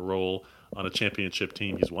scorer role on a championship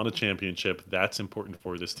team. He's won a championship. That's important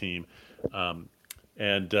for this team.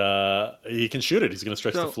 And he can shoot it. He's going to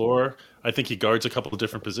stretch the floor. I think he guards a couple of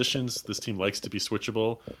different positions. This team likes to be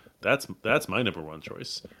switchable. That's my number one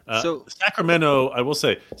choice. Sacramento, I will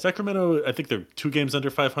say, Sacramento. I think they're 2 games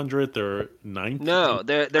under 500. They're 9th. No,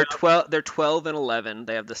 they're 12. They're 12 and 11.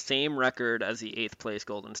 They have the same record as the 8th place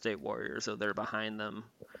Golden State Warriors, so they're behind them,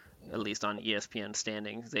 at least on ESPN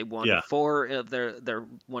standings. They won 4 of their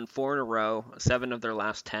won 4 in a row, 7 of their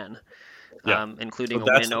last 10. Including a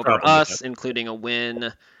win over us, including a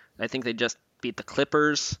win. I think they just beat the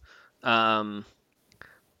Clippers. They're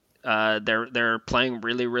playing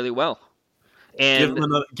really, really well. And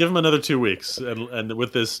give them another 2 weeks, and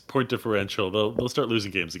with this point differential, they'll start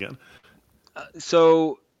losing games again.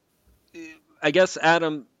 So, I guess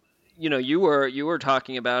Adam, you were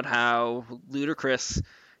talking about how ludicrous,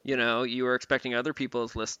 you were expecting other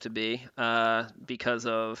people's list to be because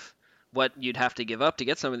of what you'd have to give up to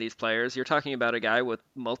get some of these players. You're talking about a guy with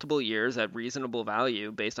multiple years at reasonable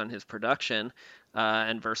value based on his production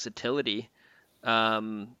and versatility.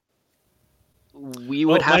 We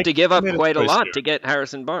would have to give up quite a lot to get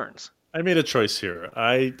Harrison Barnes. I made a choice here.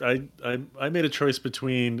 I made a choice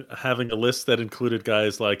between having a list that included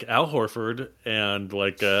guys like Al Horford and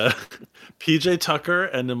like PJ Tucker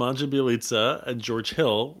and Nemanja Bjelica and George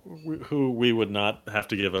Hill, who we would not have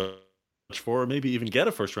to give up for, or maybe even get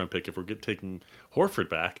a first-round pick if we're taking Horford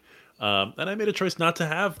back. And I made a choice not to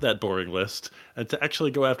have that boring list and to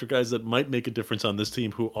actually go after guys that might make a difference on this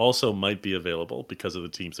team, who also might be available because of the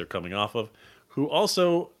teams they're coming off of, who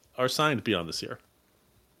also are signed beyond this year.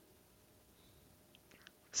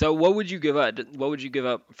 So what would you give up? What would you give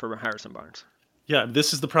up for Harrison Barnes? Yeah,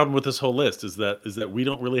 this is the problem with this whole list is that we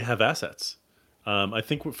don't really have assets. I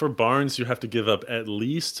think for Barnes, you have to give up at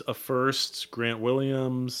least a first, Grant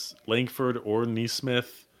Williams, Langford, or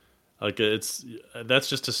Nesmith. Like that's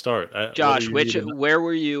just to start. Josh, where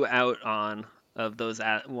were you out on of those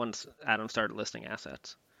once Adam started listing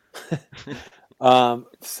assets?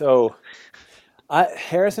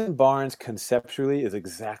 Harrison Barnes conceptually is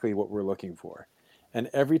exactly what we're looking for. And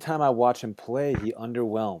every time I watch him play, he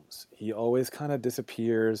underwhelms. He always kind of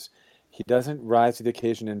disappears. He doesn't rise to the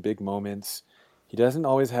occasion in big moments. He doesn't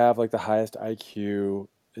always have like the highest IQ.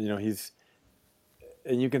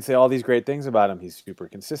 And you can say all these great things about him. He's super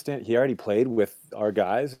consistent. He already played with our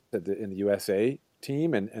guys in the USA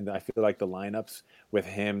team, and I feel like the lineups with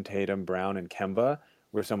him, Tatum, Brown, and Kemba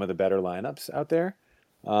were some of the better lineups out there.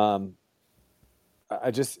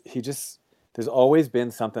 There's always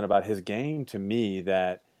been something about his game to me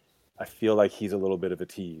that I feel like he's a little bit of a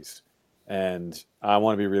tease, and I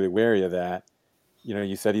want to be really wary of that.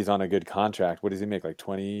 You said he's on a good contract. What does he make? Like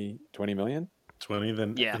 20 million? 20,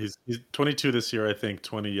 then yeah. He's 22 this year, I think,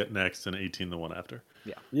 20 next, and 18 the one after.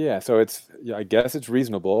 Yeah. Yeah, so I guess it's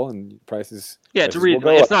reasonable, and prices. Yeah, it's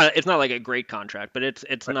reasonable. It's not like a great contract, but it's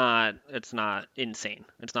right. It's not insane.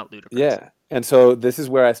 It's not ludicrous. Yeah, and so this is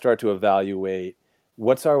where I start to evaluate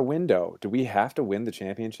what's our window. Do we have to win the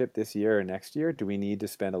championship this year or next year? Do we need to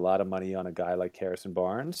spend a lot of money on a guy like Harrison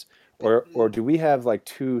Barnes, or do we have like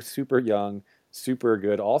 2 super young, super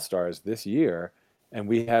good all-stars this year, and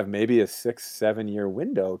we have maybe a 6-7 year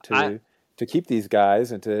window to keep these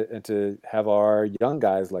guys and to have our young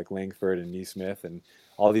guys like Langford and Nesmith and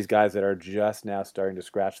all these guys that are just now starting to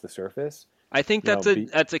scratch the surface. I think that's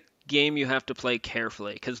a game you have to play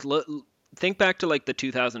carefully, because think back to like the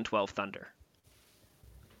 2012 Thunder,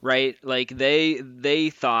 right? Like they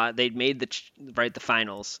thought they'd made the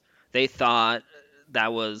finals. They thought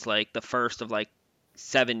that was like the first of like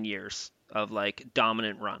 7 years of like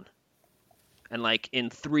dominant run, and like in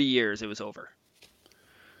 3 years it was over.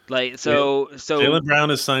 Like so Jaylen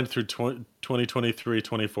Brown is signed through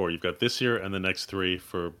 2023-24. You've got this year and the next 3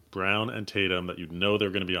 for Brown and Tatum that they're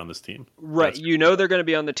going to be on this team. Right, they're going to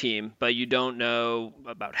be on the team, but you don't know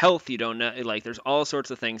about health. You don't know, like, there's all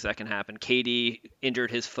sorts of things that can happen. KD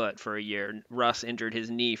injured his foot for a year. Russ injured his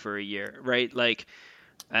knee for a year, right? Like,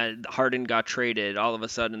 Harden got traded. All of a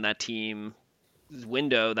sudden, that team's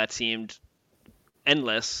window that seemed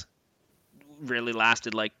endless really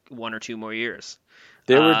lasted like 1 or 2 more years.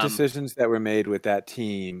 There were decisions that were made with that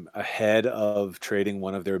team ahead of trading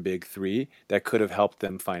one of their big three that could have helped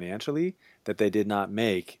them financially that they did not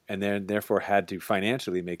make, and then therefore had to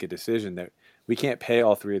financially make a decision that we can't pay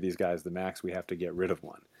all three of these guys the max. We have to get rid of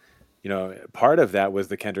one. Part of that was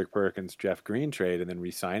the Kendrick Perkins, Jeff Green trade, and then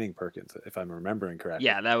re-signing Perkins, if I'm remembering correctly.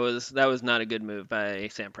 Yeah, that was not a good move by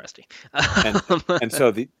Sam Presti. And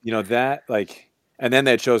so and then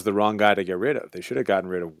they chose the wrong guy to get rid of. They should have gotten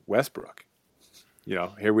rid of Westbrook.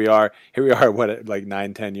 Here we are, what, like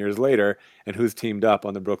 9-10 years later, and who's teamed up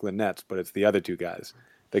on the Brooklyn Nets? But it's the other two guys.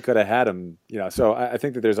 They could have had him. So I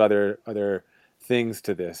think that there's other things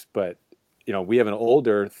to this, but we have an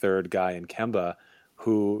older third guy in Kemba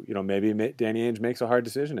who, maybe Danny Ainge makes a hard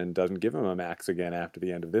decision and doesn't give him a max again after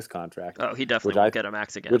the end of this contract. Oh, he definitely won't get a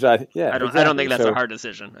max again. I don't think that's a hard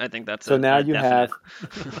decision. I think that's now you have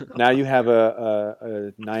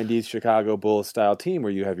a 90s Chicago Bulls style team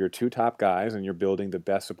where you have your two top guys and you're building the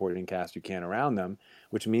best supporting cast you can around them,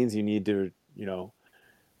 which means you need to,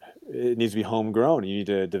 it needs to be homegrown. You need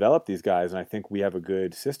to develop these guys, and I think we have a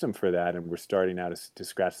good system for that, and we're starting now to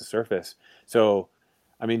scratch the surface. So,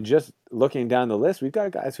 I mean, just looking down the list, we've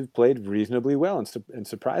got guys who've played reasonably well and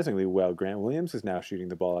surprisingly well. Grant Williams is now shooting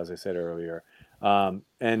the ball, as I said earlier. And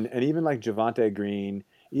even like Javonte Green,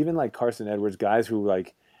 even like Carson Edwards, guys who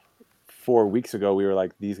like 4 weeks ago we were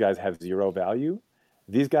like, these guys have zero value.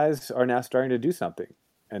 These guys are now starting to do something.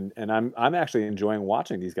 And I'm actually enjoying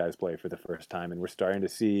watching these guys play for the first time. And we're starting to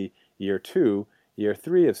see year 2, year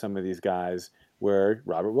 3 of some of these guys where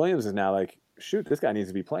Robert Williams is now like, shoot, this guy needs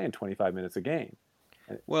to be playing 25 minutes a game.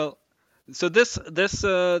 Well, so this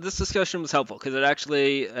discussion was helpful because it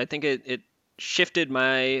actually, I think it shifted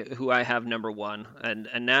who I have number one, and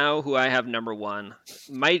now who I have number one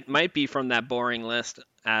might be from that boring list,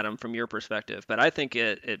 Adam, from your perspective, but I think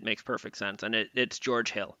it makes perfect sense, and it's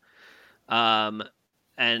George Hill.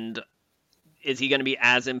 And is he going to be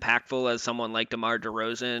as impactful as someone like DeMar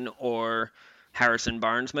DeRozan or Harrison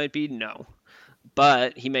Barnes might be? No,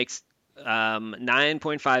 but he makes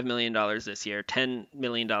 $9.5 million this year, $10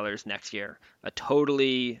 million next year.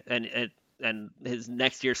 And his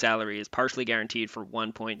next year's salary is partially guaranteed for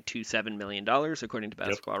 $1.27 million, according to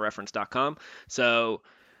basketballreference.com. So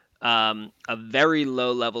a very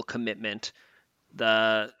low level commitment.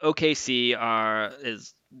 The OKC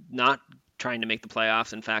is not trying to make the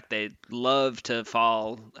playoffs. In fact, they love to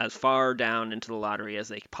fall as far down into the lottery as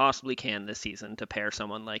they possibly can this season to pair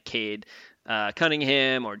someone like Cade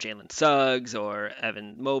Cunningham or Jalen Suggs or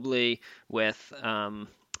Evan Mobley with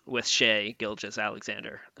Shai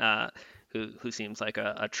Gilgeous-Alexander, who seems like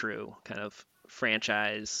a true kind of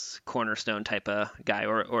franchise cornerstone type of guy,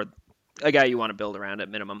 or a guy you want to build around at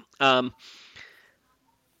minimum.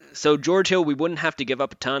 So George Hill, we wouldn't have to give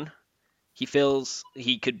up a ton. He feels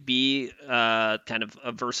he could be kind of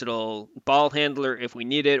a versatile ball handler if we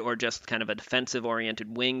need it, or just kind of a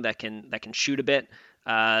defensive-oriented wing that can shoot a bit.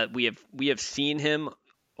 We have seen him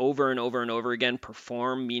over and over and over again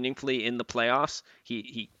perform meaningfully in the playoffs.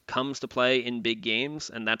 He comes to play in big games,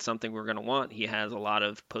 and that's something we're going to want. He has a lot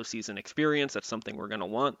of postseason experience. That's something we're going to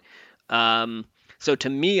want. So to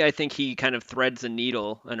me, I think he kind of threads a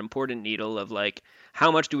needle, an important needle of like,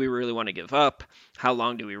 how much do we really want to give up? How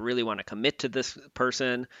long do we really want to commit to this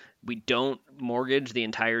person? We don't mortgage the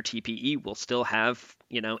entire TPE. We'll still have,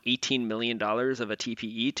 $18 million of a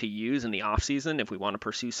TPE to use in the offseason if we want to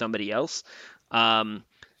pursue somebody else.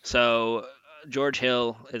 So George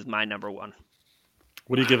Hill is my number one.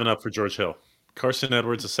 What are you giving up for George Hill? Carson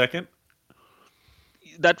Edwards a second?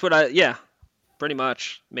 That's what pretty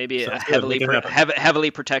much. Maybe a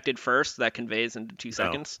heavily protected first that conveys into 2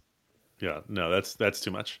 seconds. Yeah, no, that's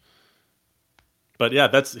too much. But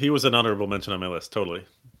yeah, he was an honorable mention on my list, totally.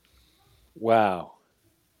 Wow.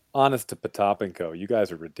 Honest to Potapenko, you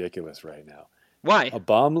guys are ridiculous right now. Why? A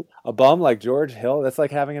bum like George Hill, that's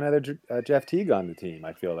like having another Jeff Teague on the team,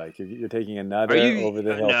 I feel like. You're taking another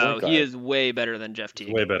over-the-hill point guard. No, he is way better than Jeff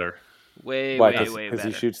Teague. Way better. Way better. Because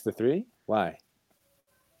he shoots the three? Why?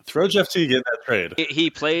 Throw Jeff Teague in that trade. He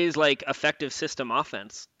plays like effective system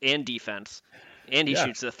offense and defense, and he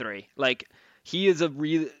shoots the three. Like, he is a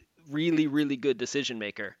really, really, really good decision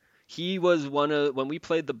maker. He was when we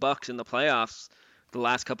played the Bucks in the playoffs the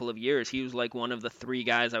last couple of years, he was like one of the 3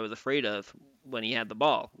 guys I was afraid of when he had the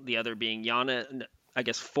ball. The other being Giannis, I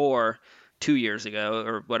guess 2 years ago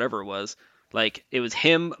or whatever it was. Like, it was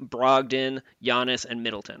him, Brogdon, Giannis, and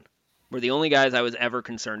Middleton were the only guys I was ever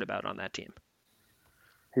concerned about on that team.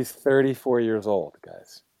 He's 34 years old,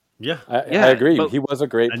 guys. Yeah, I Yeah, agree. but He was a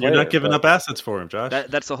great and player. you're not giving but up assets for him, Josh.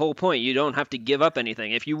 that's the whole point. You don't have to give up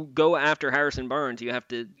anything. If you go after Harrison Barnes, you have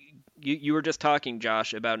to. You were just talking,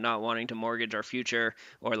 Josh, about not wanting to mortgage our future,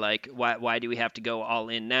 or like why do we have to go all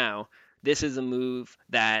in now? This is a move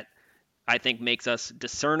that I think makes us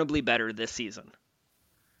discernibly better this season,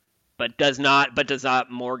 but does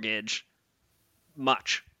not mortgage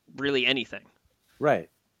much, really anything. Right.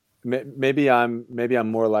 Maybe I'm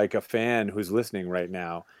more like a fan who's listening right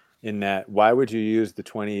now. In that, why would you use the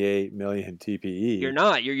 28 million You're TPE?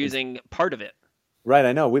 not. You're It's, using part of it. right,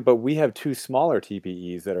 I know. But we have two smaller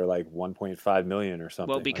TPEs that are like 1.5 million or Well,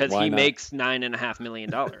 something. Like, because why he not? makes $9.5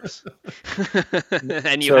 million, N-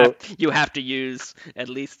 and So you have to use at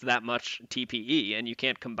least that much TPE, and you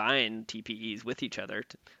can't combine TPEs with each other.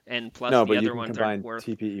 And plus, no, the but you other can ones are combine worth.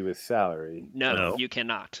 TPE with salary. No, No, you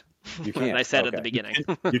cannot. You As I can't. said at the Okay. beginning.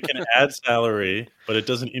 you can add salary, but it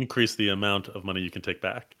doesn't increase the amount of money you can take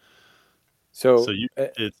back. So So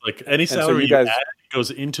it's like any and so salary you you guys add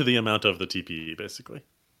goes into the amount of the TPE, basically.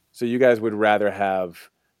 would rather have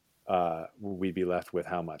we'd be left with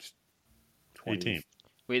how much? 20, 18.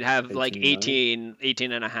 We'd have like 18 million?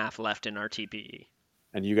 18 and a half left in our TPE.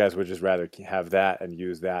 And you guys would just rather have that and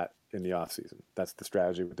use that in the off season. That's the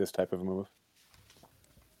strategy with this type of a move.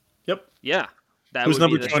 Yep. Yeah, that Who's would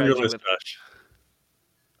be number the 2 on your strategy list, with. Josh?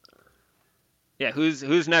 Yeah,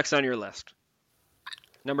 who's next on your list?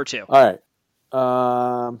 Number 2. All right.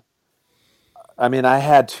 Um, I mean, I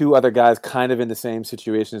had two other guys kind of in the same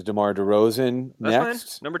situation as DeMar DeRozan That's fine.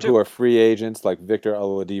 next, Number who 2. are free agents, like Victor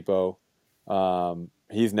Oladipo.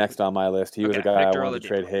 He's next on my list. He was a Okay, guy I Victor wanted to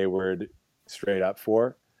trade Oladipo. Hayward straight up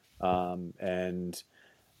for. And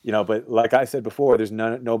but like I said before, there's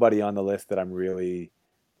nobody on the list that I'm really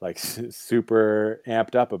like super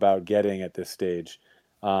amped up about getting at this stage.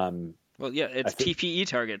 Um, Well, yeah, I it's think, TPE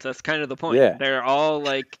targets. That's kind of the point. yeah. They're all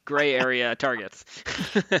like gray area targets.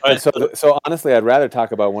 All right, so honestly, I'd rather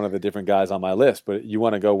talk about one of the different guys on my list, but you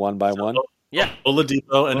want to go one by So one? Yeah,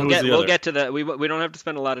 Oladipo, and who was the we'll other? get to the we don't have to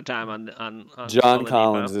spend a lot of time on John Oladipo.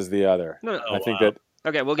 Collins is the other. No, Oh, I think wow. that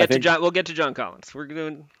okay, I think We'll get to John Collins. We're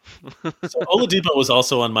doing. So Oladipo was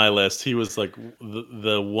also on my list. He was like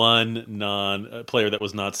the one non player that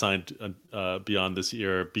was not signed beyond this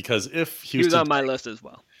year because He was on my list as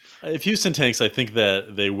well. if Houston tanks, I think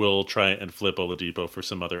that they will try and flip Oladipo for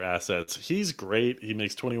some other assets. He's great. He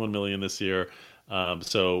makes 21 million this year.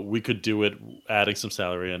 So we could do it adding some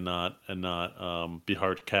salary and not be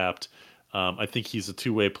hard capped. I think he's a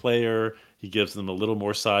two-way player. He gives them a little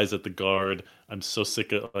more size at the guard. I'm so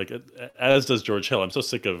sick of as does George Hill. I'm so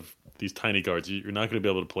sick of these tiny guards. You're not going to be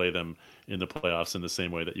able to play them in the playoffs in the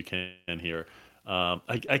same way that you can here.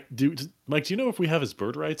 I do, Mike. Do you know if we have his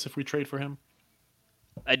bird rights if we trade for him?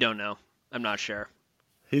 I don't know. I'm not sure.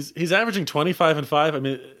 He's averaging 25 and 5. I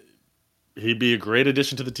mean, he'd be a great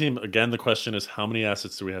addition to the team. Again, the question is how many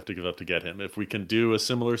assets do we have to give up to get him? If we can do a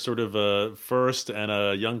similar sort of first and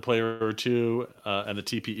a young player or two and the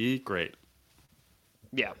TPE, great.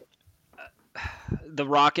 Yeah. The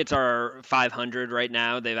Rockets are 500 right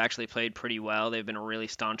now. They've actually played pretty well. They've been a really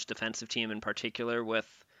staunch defensive team in particular with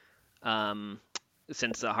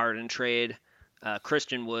since the Harden trade.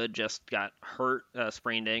 Christian Wood just got hurt,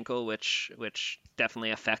 sprained ankle, which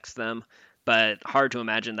definitely affects them. But hard to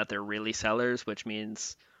imagine that they're really sellers, which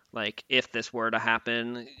means like if this were to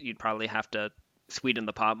happen, you'd probably have to sweeten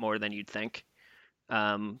the pot more than you'd think.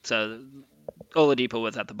 So Oladipo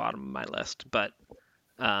was at the bottom of my list, but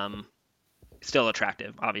still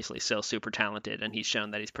attractive, obviously, still super talented, and he's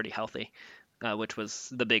shown that he's pretty healthy, which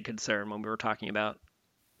was the big concern when we were talking about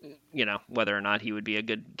whether or not he would be a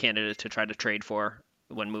good candidate to try to trade for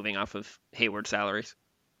when moving off of Hayward salaries,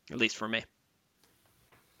 at least for me.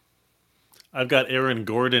 I've got Aaron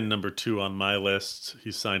Gordon number 2 on my list.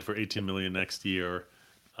 He's signed for 18 million next year.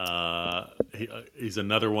 He's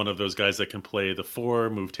another one of those guys that can play the 4,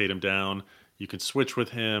 move Tatum down. You can switch with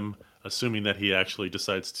him, assuming that he actually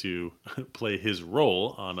decides to play his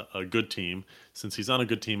role on a good team. Since he's on a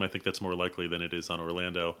good team, I think that's more likely than it is on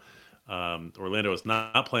Orlando. Orlando is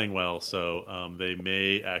not playing well, so they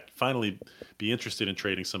may finally be interested in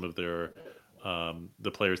trading some of their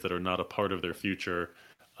the players that are not a part of their future.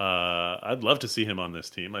 I'd love to see him on this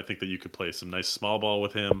team. I think that you could play some nice small ball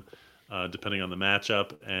with him, depending on the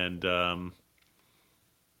matchup. And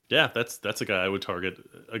yeah, that's a guy I would target.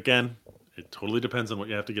 Again, it totally depends on what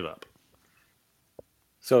you have to give up.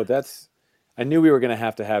 so. I knew we were going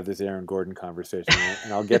to have this Aaron Gordon conversation,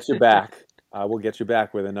 and I'll get you back. I will get you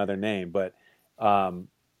back with another name, but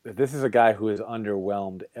this is a guy who has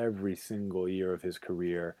underwhelmed every single year of his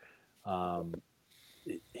career.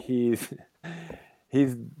 He's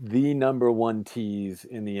He's the number one tease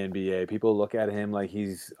in the NBA. People look at him like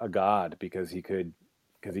he's a god because he can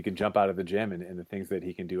jump out of the gym and the things that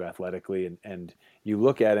he can do athletically. And you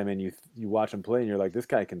look at him and you watch him play and you're like, this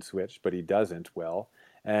guy can switch, but he doesn't well.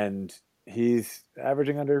 And he's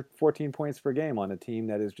averaging under 14 points per game on a team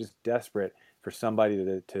that is just desperate for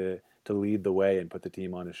somebody to lead the way and put the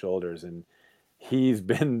team on his shoulders. And he's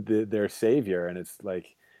been their savior. And it's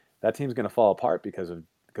like that team's going to fall apart because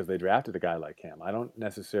they drafted a guy like him. I don't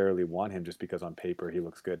necessarily want him just because on paper he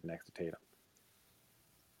looks good next to Tatum.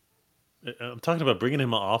 I'm talking about bringing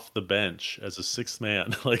him off the bench as a sixth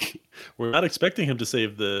man. Like we're not expecting him to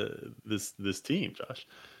save this team, Josh.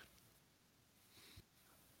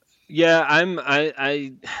 Yeah,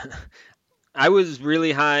 I was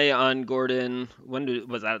really high on Gordon.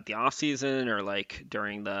 Was that the off season or like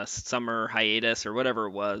during the summer hiatus or whatever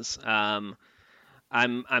it was?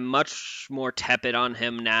 I'm much more tepid on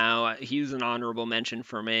him now. He's an honorable mention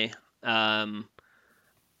for me. I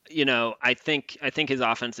think his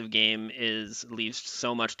offensive game leaves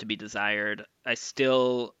so much to be desired. He's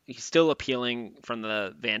still appealing from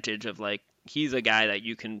the vantage of like he's a guy that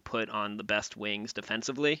you can put on the best wings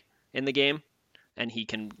defensively in the game, and he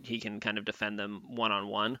can kind of defend them one on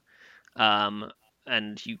one.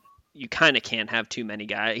 And you kind of can't have too many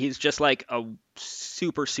guys. He's just like a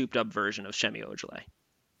super souped up version of Shemi Ojale.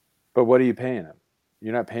 But what are you paying him?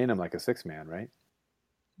 You're not paying him like a six man, right?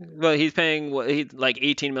 Well, he's paying like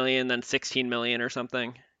 18 million, then 16 million or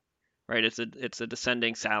something, right? It's a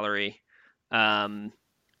descending salary.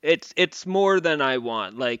 It's more than I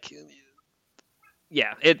want. Like,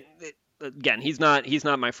 yeah, again, he's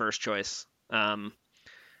not my first choice. But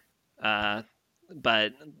I'm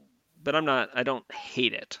not. I don't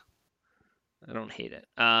hate it.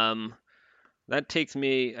 That takes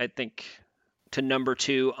me, I think, to number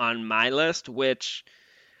 2 on my list, which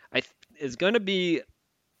is going to be.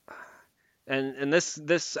 And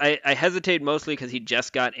this I hesitate mostly because he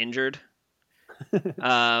just got injured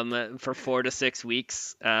for 4 to 6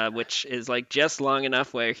 weeks, which is like just long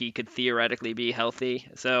enough where he could theoretically be healthy.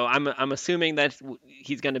 So I'm assuming that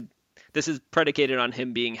this is predicated on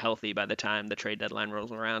him being healthy by the time the trade deadline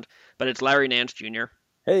rolls around. But it's Larry Nance Jr.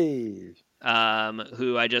 Hey,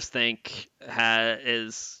 who I just think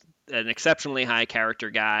is an exceptionally high character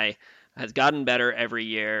guy. Has gotten better every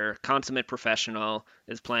year. Consummate professional.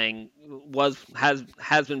 Has been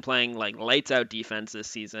playing like lights out defense this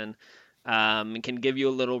season. Can give you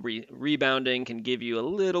a little rebounding. Can give you a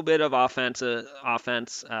little bit of offense.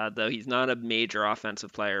 Though he's not a major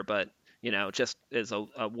offensive player, but just is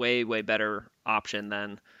a way better option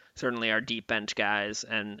than certainly our deep bench guys,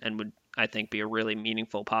 and would I think be a really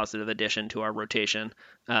meaningful positive addition to our rotation,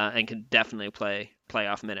 and can definitely play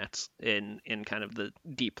playoff minutes in kind of the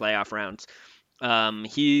deep playoff rounds.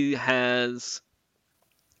 He has,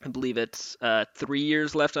 I believe it's 3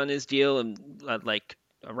 years left on his deal, and like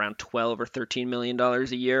around 12 or 13 million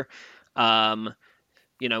dollars a year.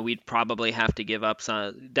 We'd probably have to give up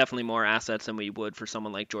definitely more assets than we would for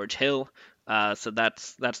someone like George Hill. So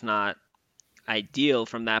that's not ideal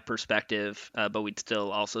from that perspective, but we'd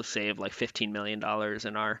still also save like $15 million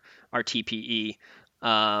in our TPE,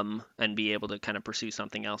 and be able to kind of pursue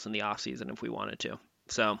something else in the offseason if we wanted to.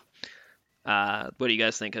 So what do you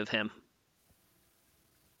guys think of him?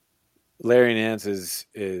 Larry Nance is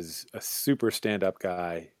a super stand-up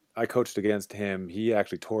guy. I coached against him. He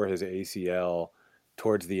actually tore his ACL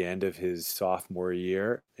towards the end of his sophomore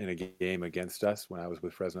year in a game against us when I was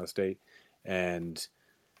with Fresno State. And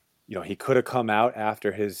he could have come out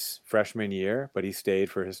after his freshman year, but he stayed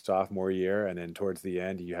for his sophomore year. And then towards the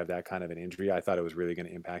end, you have that kind of an injury. I thought it was really going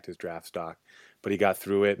to impact his draft stock, but he got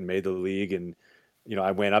through it and made the league. And,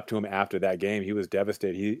 I went up to him after that game. He was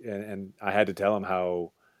devastated. And I had to tell him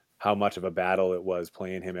how much of a battle it was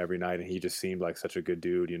playing him every night. And he just seemed like such a good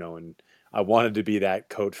dude, and I wanted to be that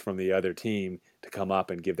coach from the other team to come up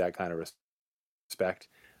and give that kind of respect,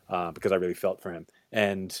 because I really felt for him.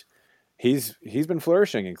 And he's been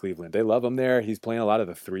flourishing in Cleveland. They love him there. He's playing a lot of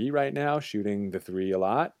the three right now, shooting the three a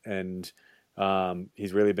lot, and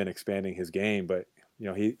he's really been expanding his game. But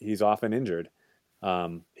he's often injured.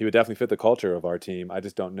 He would definitely fit the culture of our team. I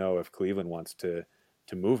just don't know if Cleveland wants to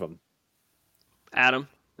move him. Adam,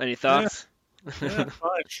 any thoughts? Yeah,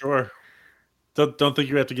 fine, sure. Don't think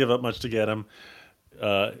you have to give up much to get him.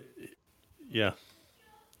 Yeah,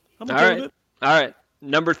 I'm okay with it. All right.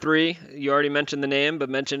 Number 3, you already mentioned the name, but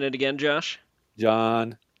mention it again, Josh.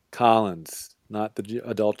 John Collins, not the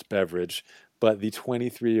adult beverage, but the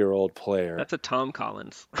 23-year-old player. That's a Tom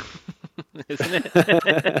Collins. isn't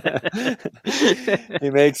it? He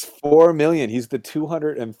makes $4 million. He's the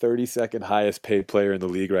 232nd highest paid player in the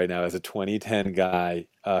league right now as a 2010 guy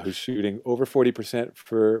who's shooting over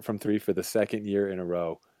 40% from three for the second year in a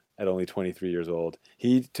row at only 23 years old.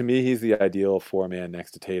 To me, he's the ideal four-man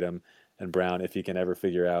next to Tatum and Brown if he can ever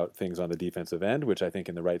figure out things on the defensive end, which I think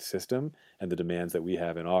in the right system and the demands that we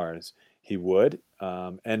have in ours, he would.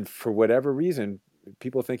 And for whatever reason,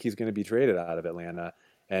 people think he's going to be traded out of Atlanta,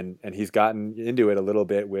 and he's gotten into it a little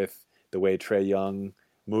bit with the way Trae Young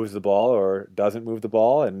moves the ball or doesn't move the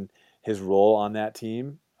ball and his role on that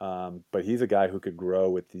team. But he's a guy who could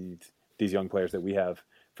grow with these young players that we have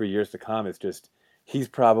for years to come. It's just he's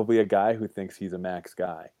probably a guy who thinks he's a max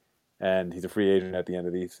guy, and he's a free agent at the end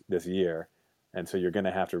of this year, and so you're going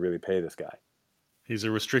to have to really pay this guy. He's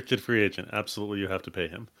a restricted free agent. Absolutely, you have to pay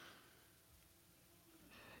him.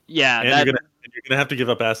 Yeah, and you're gonna have to give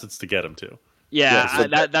up assets to get him too.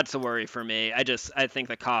 Yeah, that's a worry for me. I think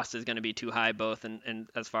the cost is going to be too high, both in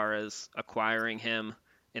as far as acquiring him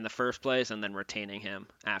in the first place and then retaining him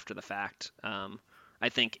after the fact. I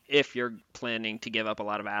think if you're planning to give up a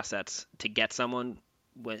lot of assets to get someone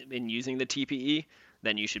in using the TPE,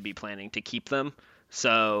 then you should be planning to keep them.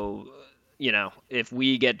 So, if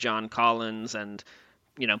we get John Collins and,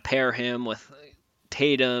 pair him with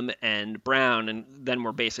Tatum and Brown, and then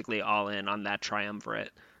we're basically all in on that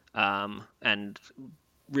triumvirate. And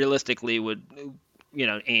realistically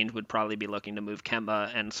Ainge would probably be looking to move Kemba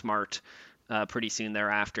and Smart pretty soon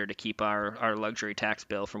thereafter to keep our luxury tax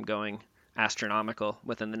bill from going astronomical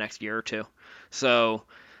within the next year or two. So,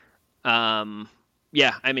 that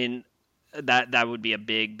would be a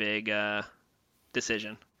big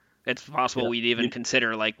decision. It's possible we'd even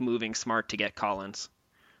consider moving Smart to get Collins.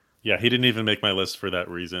 Yeah, he didn't even make my list for that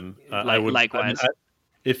reason. I would likewise.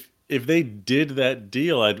 If they did that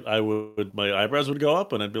deal, my eyebrows would go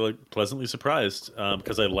up and I'd be pleasantly surprised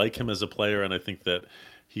because I like him as a player and I think that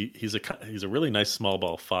he's a really nice small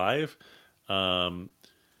ball five. But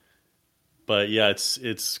yeah,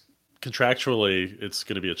 it's contractually it's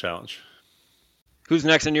going to be a challenge. Who's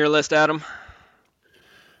next on your list, Adam?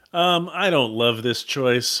 I don't love this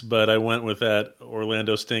choice, but I went with that.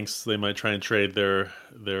 Orlando stinks. They might try and trade their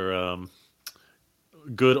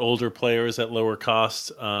good older players at lower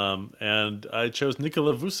cost. And I chose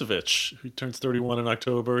Nikola Vucevic, who turns 31 in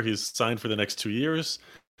October. He's signed for the next 2 years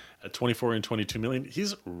at 24 and 22 million.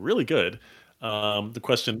 He's really good. The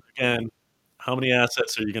question again, how many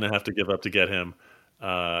assets are you going to have to give up to get him?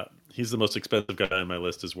 He's the most expensive guy on my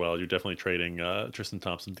list as well. You're definitely trading Tristan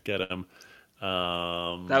Thompson to get him.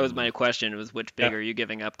 That was my question. It was which big are you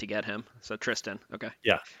giving up to get him? So Tristan, okay.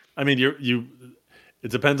 Yeah, I mean it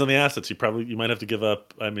depends on the assets. You might have to give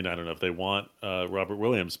up. I mean, I don't know if they want Robert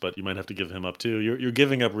Williams, but you might have to give him up too. You're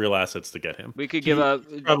giving up real assets to get him. We could give up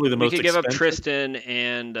probably the most. We could give up Tristan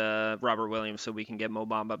and Robert Williams so we can get Mo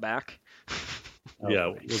Bamba back.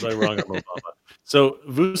 Yeah, was I wrong on Mo Bamba? So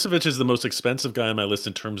Vucevic is the most expensive guy on my list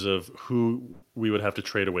in terms of who we would have to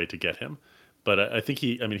trade away to get him. But I think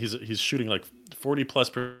he's shooting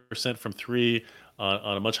 40+% from three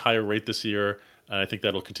on a much higher rate this year. And I think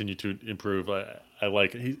that'll continue to improve. I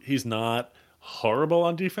like he's not horrible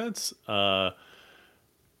on defense, not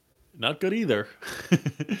good either.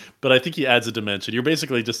 But I think he adds a dimension. You're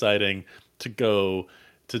basically deciding to go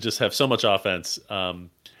to just have so much offense.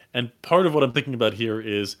 And part of what I'm thinking about here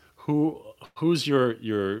is who's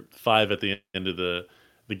your five at the end of the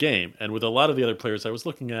game. And with a lot of the other players I was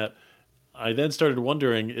looking at, I then started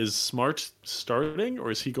wondering, is Smart starting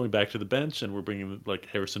or is he going back to the bench and we're bringing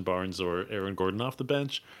Harrison Barnes or Aaron Gordon off the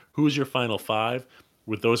bench? Who's your final five?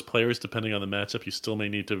 With those players, depending on the matchup, you still may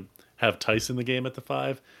need to have Tice in the game at the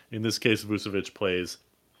five. In this case, Vucevic plays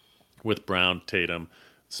with Brown, Tatum,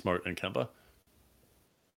 Smart, and Kemba.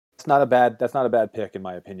 That's not a bad pick in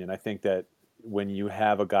my opinion. I think that when you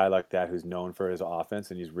have a guy like that who's known for his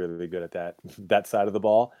offense and he's really good at that side of the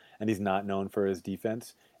ball, and he's not known for his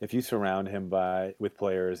defense, if you surround him with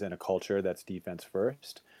players and a culture that's defense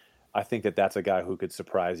first, I think that that's a guy who could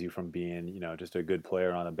surprise you from being, just a good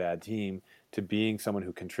player on a bad team to being someone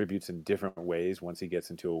who contributes in different ways once he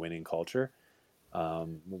gets into a winning culture.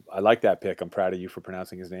 I like that pick. I'm proud of you for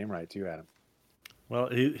pronouncing his name right too, Adam. Well,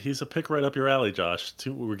 he's a pick right up your alley, Josh.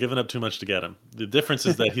 We're giving up too much to get him. The difference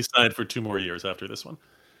is that he signed for 2 more years after this one.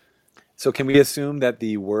 So can we assume that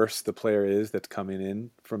the worse the player is that's coming in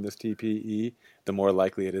from this TPE, the more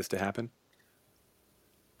likely it is to happen?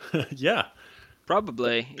 Yeah.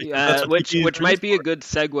 Probably, which might be a good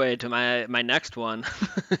segue to my next one.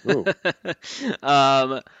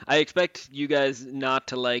 I expect you guys not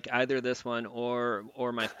to like either this one or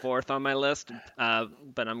my fourth on my list,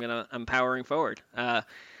 but I'm powering forward.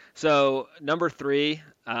 So number 3 is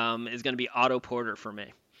going to be Otto Porter for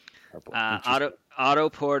me. Otto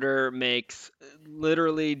Porter makes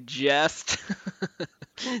literally just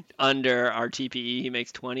under our TPE. He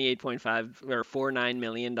makes $28.5 or $49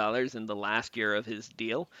 million in the last year of his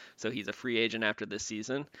deal. So he's a free agent after this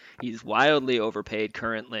season. He's wildly overpaid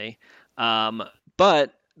currently.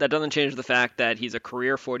 But that doesn't change the fact that he's a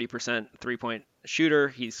career 40% three-point shooter.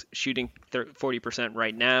 He's shooting 40%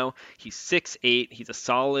 right now. He's 6'8". He's a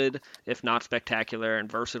solid, if not spectacular,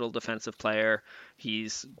 and versatile defensive player.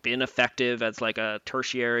 He's been effective as like a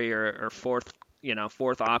tertiary or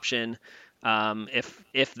fourth option,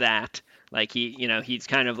 if that. Like he's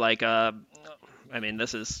kind of like a. I mean,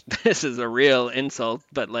 this is a real insult,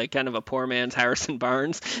 but like kind of a poor man's Harrison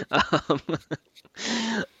Barnes.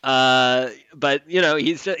 But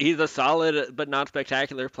he's a solid but not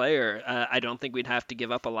spectacular player. I don't think we'd have to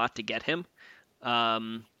give up a lot to get him.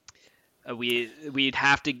 We'd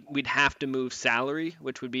have to move salary,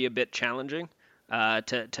 which would be a bit challenging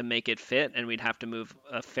to make it fit, and we'd have to move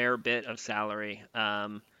a fair bit of salary.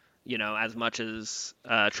 As much as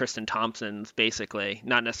Tristan Thompson's, basically,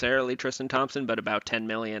 not necessarily Tristan Thompson, but about 10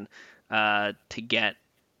 million to get.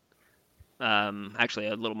 Actually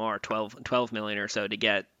a little more, 12 million or so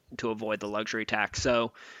to avoid the luxury tax.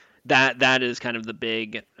 So that is kind of the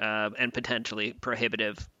big and potentially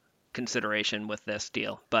prohibitive consideration with this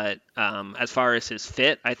deal. But as far as his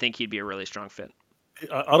fit, I think he'd be a really strong fit.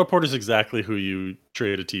 Otto Porter is exactly who you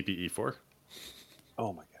traded TPE for.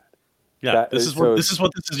 Oh my god! Yeah, this is what this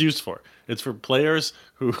is used for. It's for players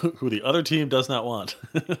who the other team does not want.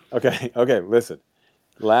 Okay. Listen,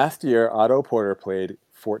 last year Otto Porter played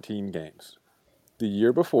 14 games. The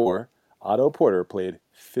year before, Otto Porter played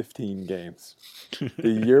 15 games. The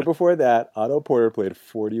year before that, Otto Porter played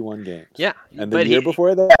 41 games. Yeah, and the year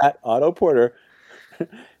before that, Otto Porter.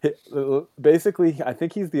 Basically, I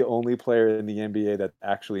think he's the only player in the NBA that's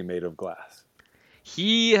actually made of glass.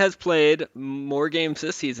 He has played more games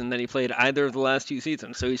this season than he played either of the last 2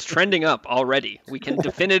 seasons, so he's trending up already. We can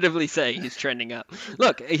definitively say he's trending up.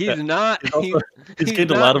 Look, he's not. He's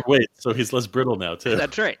gained a lot of weight, so he's less brittle now too.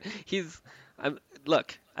 That's right.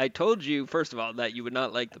 Look, I told you first of all that you would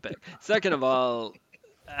not like the pick. Second of all,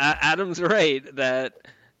 Adam's right that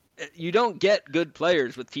you don't get good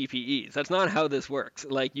players with TPEs. That's not how this works.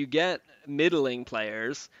 Like, you get middling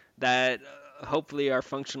players that hopefully are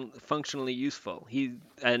functionally useful.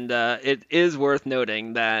 It is worth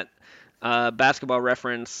noting that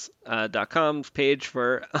basketballreference.com's page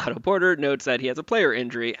for Otto Porter notes that he has a player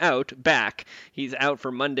injury back. He's out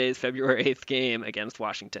for Monday's February 8th game against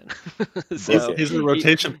Washington. So he's a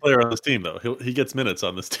rotation player on this team, though. He gets minutes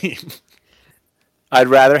on this team. I'd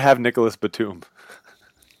rather have Nicholas Batum.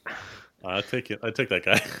 I take it. I take that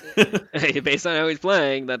guy. Hey, based on how he's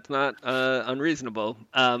playing, that's not unreasonable.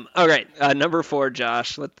 All right, number 4,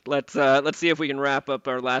 Josh. Let's see if we can wrap up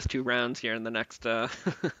our last 2 rounds here in the next. I'm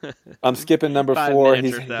skipping number 4.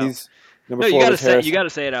 He's number 4. You got to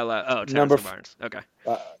say it out loud. Oh, it's Harrison Barnes. Okay.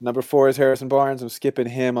 Number 4 is Harrison Barnes. I'm skipping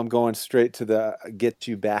him. I'm going straight to the get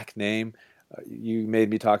you back name. You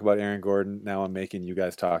made me talk about Aaron Gordon. Now I'm making you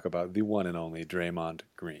guys talk about the one and only Draymond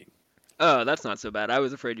Green. Oh, that's not so bad. I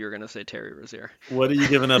was afraid you were going to say Terry Rozier. What are you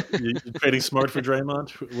giving up? You're trading Smart for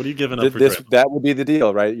Draymond? What are you giving up for Draymond? That would be the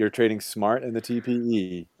deal, right? You're trading Smart and the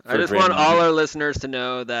TPE. I just want all our listeners to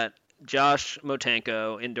know that Josh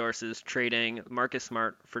Motenko endorses trading Marcus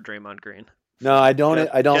Smart for Draymond Green. No, I don't.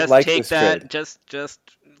 I don't like this trade. Just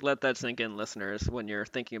let that sink in, listeners, when you're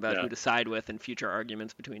thinking about who to side with in future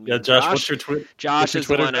arguments between me and Josh. What's your Twitter? Josh is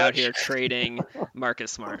the one out here trading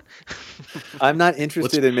Marcus Smart. I'm not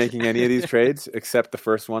interested in making any of these trades except the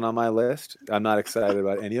first one on my list. I'm not excited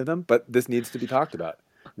about any of them, but this needs to be talked about.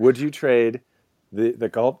 Would you trade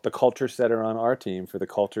the culture setter on our team for the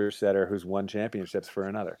culture setter who's won championships for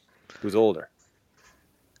another, who's older?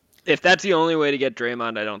 If that's the only way to get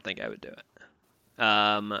Draymond, I don't think I would do it.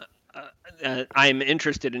 I'm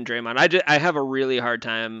interested in Draymond. I have a really hard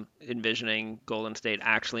time envisioning Golden State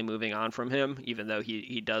actually moving on from him, even though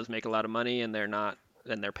he does make a lot of money and they're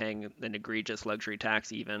paying an egregious luxury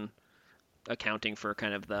tax, even accounting for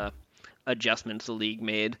kind of the adjustments the league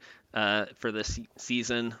made for this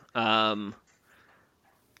season. I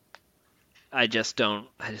just don't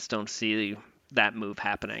see that move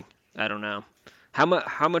happening. I don't know.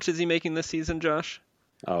 How much is he making this season, Josh?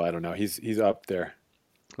 Oh, I don't know. He's up there.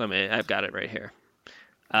 I've got it right here.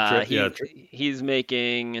 He's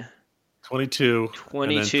making 22,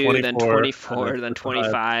 then 24, then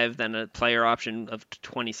 25, then a player option of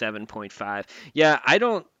 27.5. Yeah, I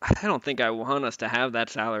don't think I want us to have that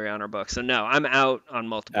salary on our books. So no, I'm out on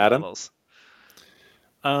multiple levels.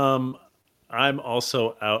 I'm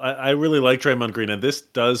also out. I really like Draymond Green, and this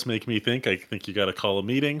does make me think. I think you got to call a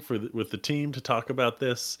meeting with the team to talk about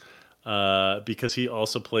this, because he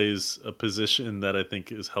also plays a position that I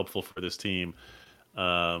think is helpful for this team.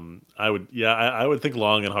 I would think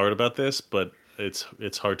long and hard about this, but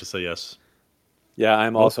it's hard to say yes. Yeah,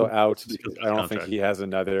 I'm also out. Mostly because of I his don't think contract. he has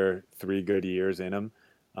another 3 good years in him.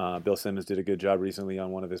 Bill Simmons did a good job recently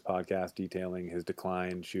on one of his podcasts detailing his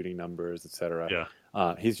decline, shooting numbers, etc.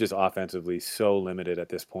 Yeah, He's just offensively so limited at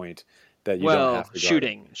this point that you don't Well, have to guard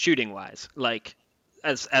him. shooting wise, like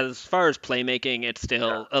as far as playmaking, it's yeah.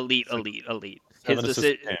 still elite, Six, elite, elite. His 7 assists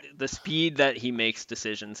a game. the speed that he makes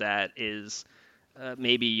decisions at is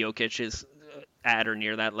maybe Jokic is at or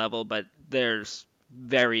near that level, but there's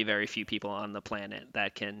very, very few people on the planet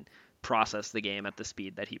that can process the game at the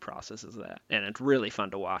speed that he processes that, and it's really fun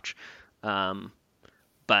to watch. Um,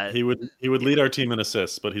 but He would lead our team in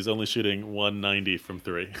assists, but he's only shooting 190 from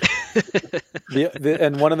three.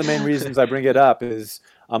 And one of the main reasons I bring it up is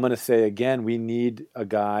I'm going to say again, we need a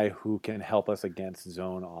guy who can help us against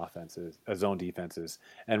zone defenses.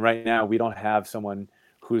 And right now, we don't have someone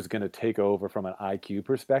who's going to take over from an IQ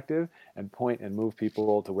perspective and point and move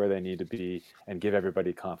people to where they need to be and give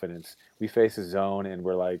everybody confidence. We face a zone and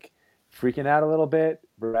we're like freaking out a little bit.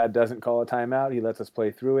 Brad doesn't call a timeout. He lets us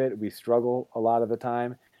play through it. We struggle a lot of the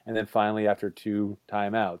time. And then finally, after 2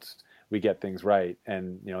 timeouts, we get things right.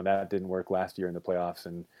 And, that didn't work last year in the playoffs,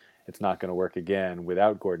 and it's not going to work again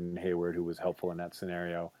without Gordon Hayward, who was helpful in that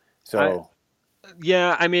scenario. So,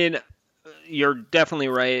 Yeah, I mean, you're definitely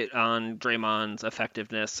right on Draymond's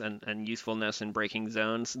effectiveness and usefulness in breaking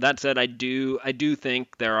zones. That said, I do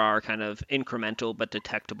think there are kind of incremental but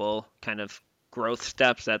detectable kind of growth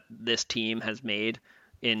steps that this team has made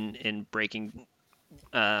in breaking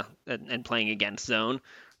and playing against zone.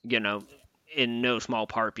 You know, in no small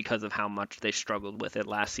part because of how much they struggled with it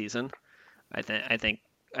last season. I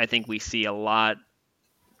think we see a lot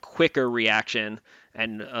quicker reaction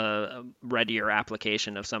and readier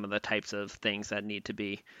application of some of the types of things that need to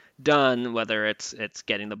be done, whether it's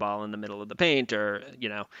getting the ball in the middle of the paint or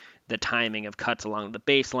the timing of cuts along the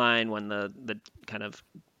baseline when the kind of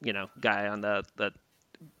guy on the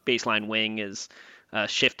baseline wing is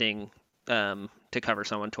shifting to cover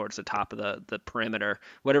someone towards the top of the perimeter,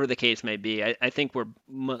 whatever the case may be. I think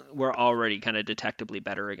we're already kind of detectably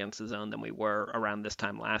better against the zone than we were around this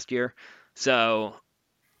time last year. So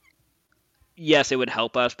yes, it would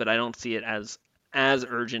help us, but I don't see it as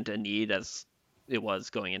urgent a need as it was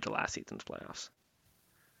going into last season's playoffs.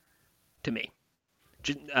 To me,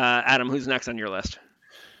 Adam, who's next on your list?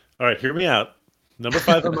 All right, hear me out. Number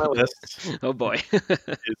 5 on my list Oh boy.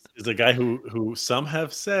 is a guy who some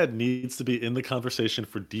have said needs to be in the conversation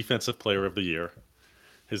for Defensive Player of the Year.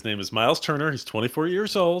 His name is Miles Turner. He's 24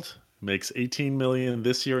 years old, makes $18 million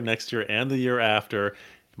this year, next year, and the year after.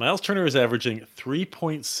 Miles Turner is averaging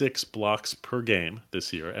 3.6 blocks per game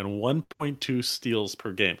this year and 1.2 steals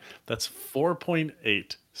per game. That's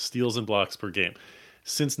 4.8 steals and blocks per game.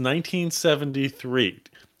 Since 1973,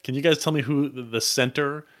 can you guys tell me who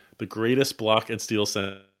the greatest block and steal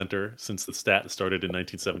center since the stat started in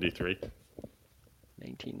 1973?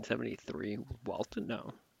 1973, Walton?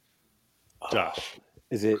 No. Josh.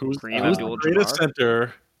 is it Who's Kareem the greatest Abdul-Jabbar?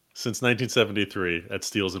 center since 1973 at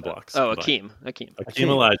steals and blocks? Oh, combined? Akeem. Hakeem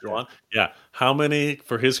Olajuwon. Yeah. How many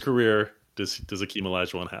for his career does Hakeem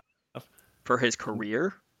Olajuwon have? For his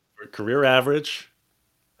career? Career average?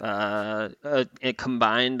 It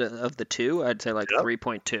combined of the two, I'd say like Yep.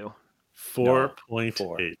 3.2.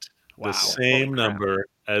 4.8. Wow. The same number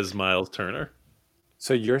as Miles Turner.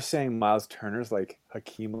 So you're saying Miles Turner's like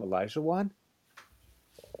Hakeem Olajuwon?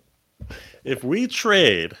 If we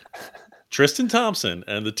trade Tristan Thompson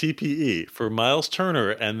and the TPE for Miles Turner,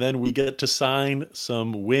 and then we get to sign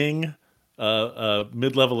some wing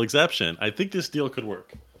mid-level exception, I think this deal could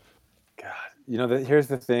work. God, here's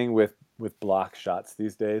the thing with block shots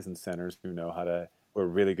these days and centers who know we're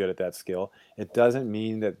really good at that skill. It doesn't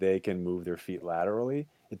mean that they can move their feet laterally.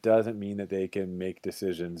 It doesn't mean that they can make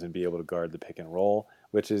decisions and be able to guard the pick and roll,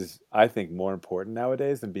 which is, I think, more important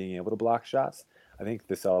nowadays than being able to block shots. I think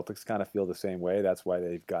the Celtics kind of feel the same way. That's why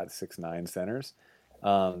they've got 6'9" centers.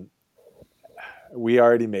 We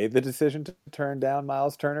already made the decision to turn down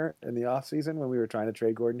Miles Turner in the offseason when we were trying to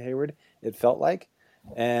trade Gordon Hayward, it felt like.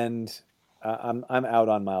 And I'm out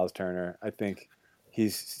on Miles Turner. I think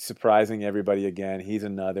he's surprising everybody again. He's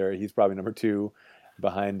probably number 2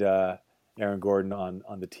 behind Aaron Gordon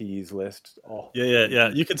on the tease list. Oh. Yeah.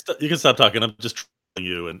 You can stop talking. I'm just trolling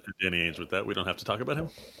you and Danny Ainge with that. We don't have to talk about him.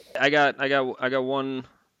 I got one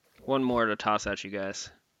more to toss at you guys.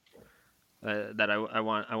 that I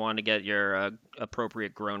want to get your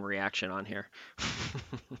appropriate groan reaction on here.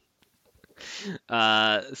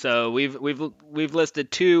 So we've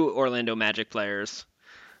listed 2 Orlando Magic players.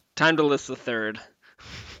 Time to list the third.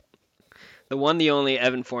 The one, the only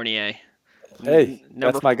Evan Fournier. Hey,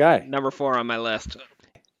 that's my guy. Number 4 on my list.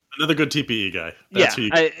 Another good TPE guy. That's he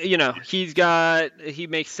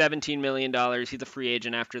makes $17 million. He's a free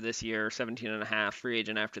agent after this year, 17 and a half free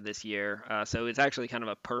agent after this year. So it's actually kind of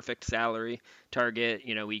a perfect salary target.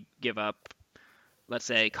 We give up, let's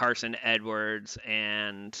say, Carson Edwards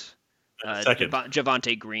and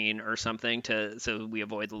Javonte Green or something so we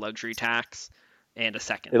avoid the luxury tax, and a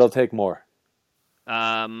second. It'll take more.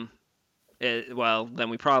 Well, then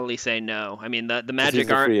we probably say no. I mean, the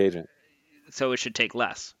Magic aren't free agent. So it should take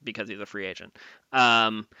less because he's a free agent.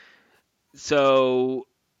 So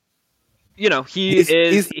he's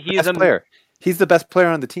the best player. He's the best player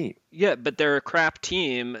on the team. Yeah, but they're a crap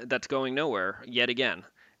team that's going nowhere yet again.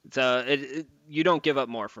 So you don't give up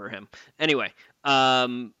more for him anyway.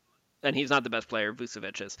 And he's not the best player.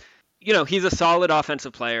 Vucevic is. He's a solid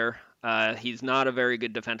offensive player. He's not a very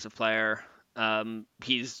good defensive player.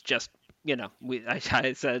 He's just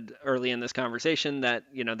I said early in this conversation that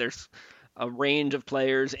there's a range of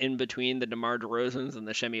players in between the DeMar DeRozans and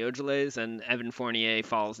the Semi Ojeleyes, and Evan Fournier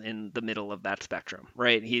falls in the middle of that spectrum,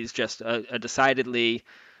 right? He's just a decidedly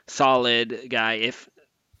solid guy.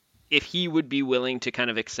 If he would be willing to kind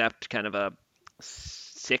of accept kind of a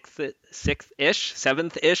sixth-ish,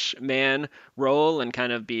 seventh-ish man role and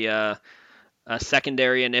kind of be a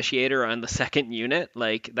secondary initiator on the second unit,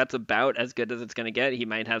 like that's about as good as it's going to get. He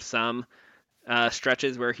might have some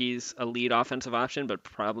stretches where he's a lead offensive option, but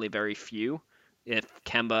probably very few. If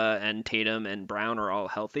Kemba and Tatum and Brown are all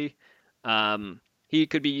healthy, he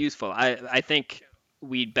could be useful. I think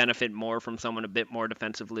we'd benefit more from someone a bit more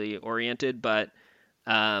defensively oriented, but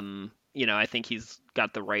I think he's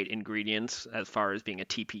got the right ingredients as far as being a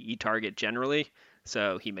TPE target generally.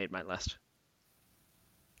 So he made my list.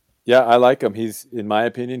 Yeah, I like him. In my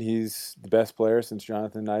opinion, he's the best player since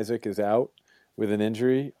Jonathan Isaac is out with an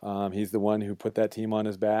injury. He's the one who put that team on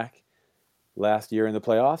his back last year in the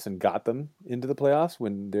playoffs and got them into the playoffs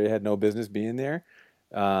when they had no business being there.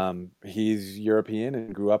 He's European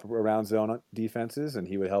and grew up around zone defenses, and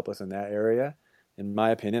he would help us in that area. In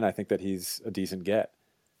my opinion, I think that he's a decent get.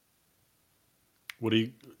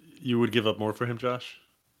 You would give up more for him, Josh?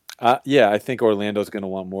 Yeah, I think Orlando's going to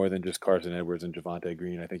want more than just Carson Edwards and Javonte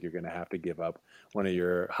Green. I think you're going to have to give up one of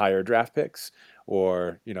your higher draft picks,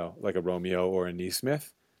 or like a Romeo or a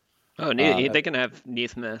Neesmith. Oh, they can have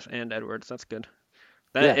Neesmith and Edwards. That's good.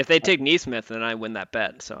 If they take Neesmith, then I win that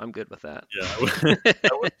bet, so I'm good with that. Yeah,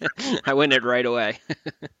 I win it right away.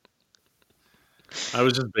 I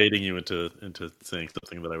was just baiting you into saying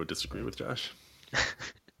something that I would disagree with, Josh.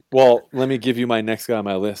 Well, let me give you my next guy on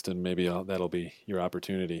my list, and maybe that'll be your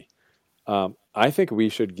opportunity. I think we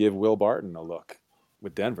should give Will Barton a look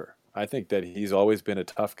with Denver. I think that he's always been a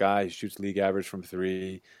tough guy. He shoots league average from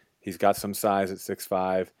 3. He's got some size at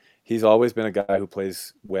 6'5". He's always been a guy who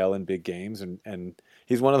plays well in big games, and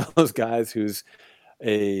he's one of those guys who's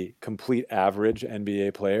a complete average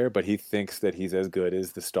NBA player, but he thinks that he's as good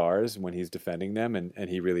as the stars when he's defending them, and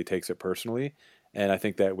he really takes it personally. And I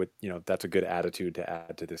think that that's a good attitude to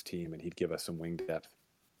add to this team, and he'd give us some wing depth.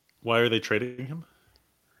 Why are they trading him?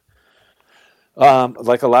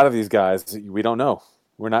 Like a lot of these guys, we don't know.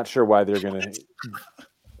 We're not sure why they're going to.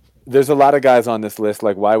 There's a lot of guys on this list.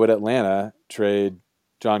 Like, why would Atlanta trade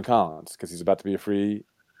John Collins? Because he's about to be a free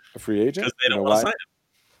agent. Because they don't want to sign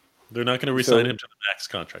him. They're not going to re-sign him to the max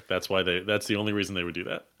contract. That's why that's the only reason they would do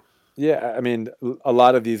that. Yeah, I mean, a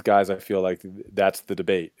lot of these guys, I feel like that's the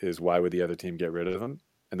debate, is why would the other team get rid of them?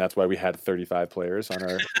 And that's why we had 35 players on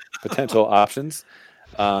our potential options.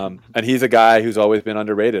 And he's a guy who's always been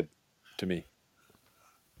underrated to me.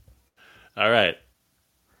 All right.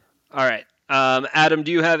 Adam,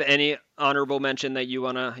 do you have any honorable mention that you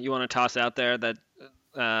wanna toss out there? That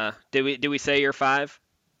did we say your 5?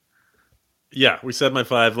 Yeah, we said my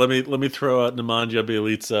 5. Let me throw out Nemanja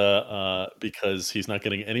Bjelica because he's not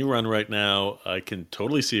getting any run right now. I can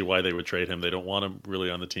totally see why they would trade him. They don't want him really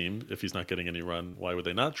on the team. If he's not getting any run, why would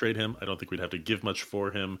they not trade him? I don't think we'd have to give much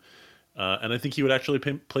for him. And I think he would actually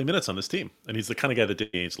play minutes on this team. And he's the kind of guy that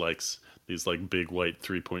Danny Ainge likes, these like big white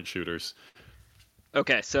 3-point shooters.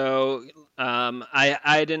 Okay, so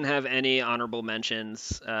I didn't have any honorable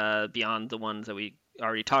mentions beyond the ones that we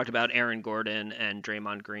already talked about. Aaron Gordon and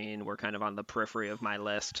Draymond Green were kind of on the periphery of my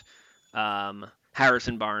list.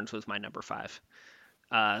 Harrison Barnes was my number 5.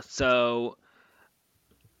 So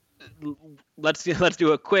let's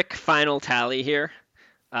do a quick final tally here.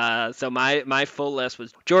 So my full list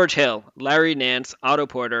was George Hill, Larry Nance, Otto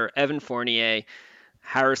Porter, Evan Fournier,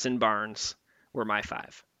 Harrison Barnes were my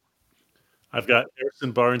 5. I've got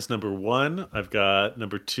Harrison Barnes number 1. I've got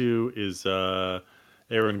number 2 is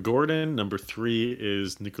Aaron Gordon. Number 3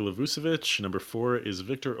 is Nikola Vucevic. Number 4 is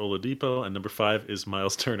Victor Oladipo, and number 5 is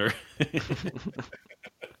Miles Turner.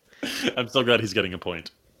 I'm so glad he's getting a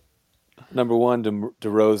point. Number 1,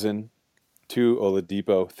 DeRozan. 2,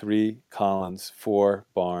 Oladipo. 3, Collins. 4,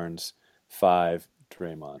 Barnes. 5,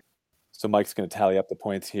 Draymond. So Mike's going to tally up the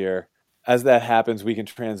points here. As that happens, we can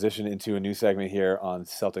transition into a new segment here on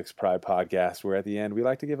Celtics Pride Podcast, where at the end we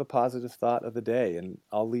like to give a positive thought of the day, and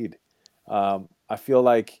I'll lead. I feel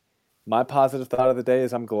like my positive thought of the day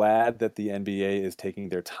is I'm glad that the NBA is taking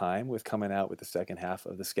their time with coming out with the second half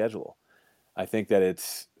of the schedule. I think that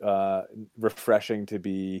it's refreshing to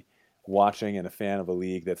be watching and a fan of a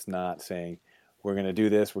league that's not saying, we're going to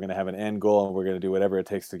do this, we're going to have an end goal, and we're going to do whatever it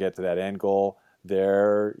takes to get to that end goal.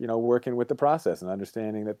 They're, working with the process and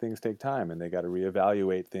understanding that things take time, and they got to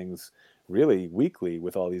reevaluate things really weekly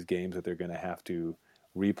with all these games that they're going to have to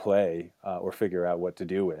replay or figure out what to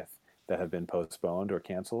do with that have been postponed or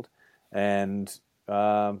canceled. And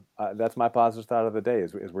that's my positive thought of the day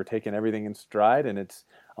is we're taking everything in stride, and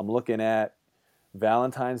I'm looking at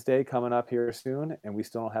Valentine's Day coming up here soon, and we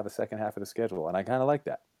still don't have a second half of the schedule, and I kind of like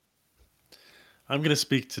that. I'm going to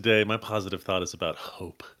speak today. My positive thought is about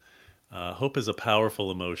hope. Hope is a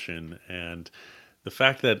powerful emotion, and the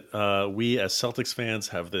fact that we as Celtics fans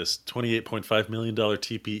have this $28.5 million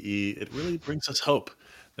TPE, it really brings us hope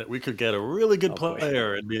that we could get a really good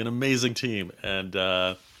player and be an amazing team, and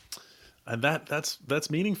that's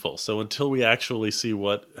meaningful. So until we actually see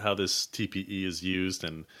how this TPE is used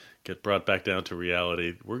and get brought back down to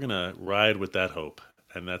reality, we're gonna ride with that hope,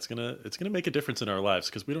 and it's gonna make a difference in our lives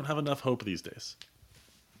because we don't have enough hope these days.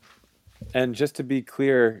 And just to be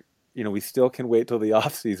clear, we still can wait till the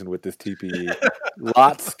off season with this TPE.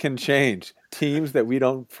 Lots can change. Teams that we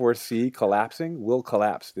don't foresee collapsing will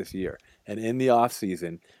collapse this year. And in the off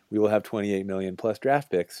season, we will have 28 million plus draft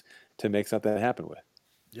picks to make something happen with.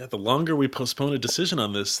 Yeah, the longer we postpone a decision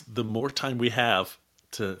on this, the more time we have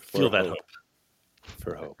to feel that hope.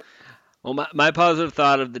 For hope. Well, my positive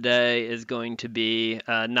thought of the day is going to be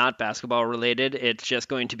not basketball related. It's just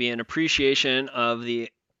going to be an appreciation of the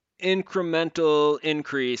incremental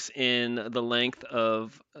increase in the length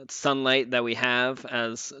of sunlight that we have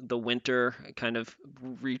as the winter kind of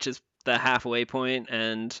reaches the halfway point,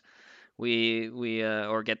 and we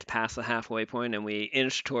or gets past the halfway point, and we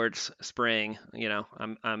inch towards spring.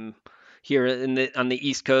 I'm here on the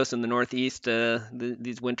East Coast and the Northeast.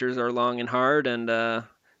 These winters are long and hard, and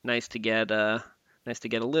nice to get a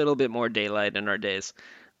little bit more daylight in our days.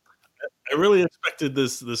 I really expected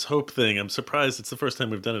this hope thing. I'm surprised it's the first time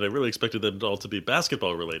we've done it. I really expected them all to be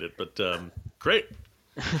basketball related, but great.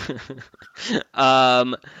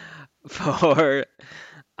 And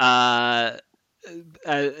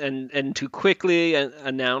to quickly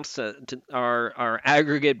announce our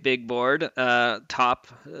aggregate big board top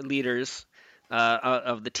leaders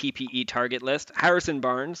of the TPE target list. Harrison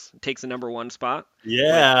Barnes takes the number 1 spot with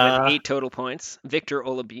 8 total points. Victor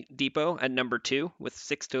Oladipo at number 2 with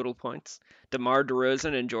 6 total points. DeMar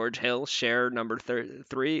DeRozan and George Hill share number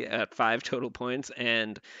 3 at 5 total points.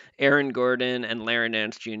 And Aaron Gordon and Larry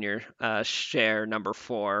Nance Jr. Share number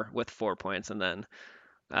 4 with 4 points. And then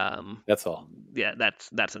that's all. Yeah,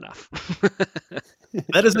 that's enough.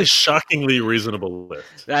 That is a shockingly reasonable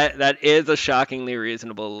list. That is a shockingly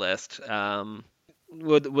reasonable list.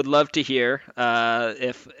 Would love to hear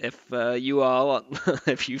if you all,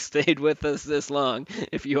 if you stayed with us this long,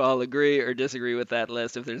 if you all agree or disagree with that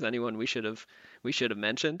list. If there's anyone we should have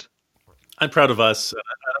mentioned. I'm proud of us.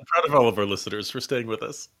 I'm proud of all of our listeners for staying with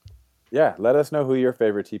us. Yeah, let us know who your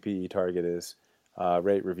favorite TPE target is.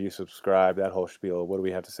 Rate, review, subscribe, that whole spiel. What do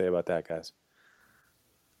we have to say about that, guys?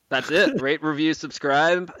 That's it. Rate, review,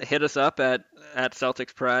 subscribe. Hit us up at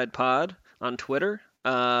Celtics Pride Pod on Twitter.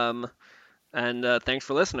 And thanks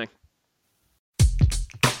for listening.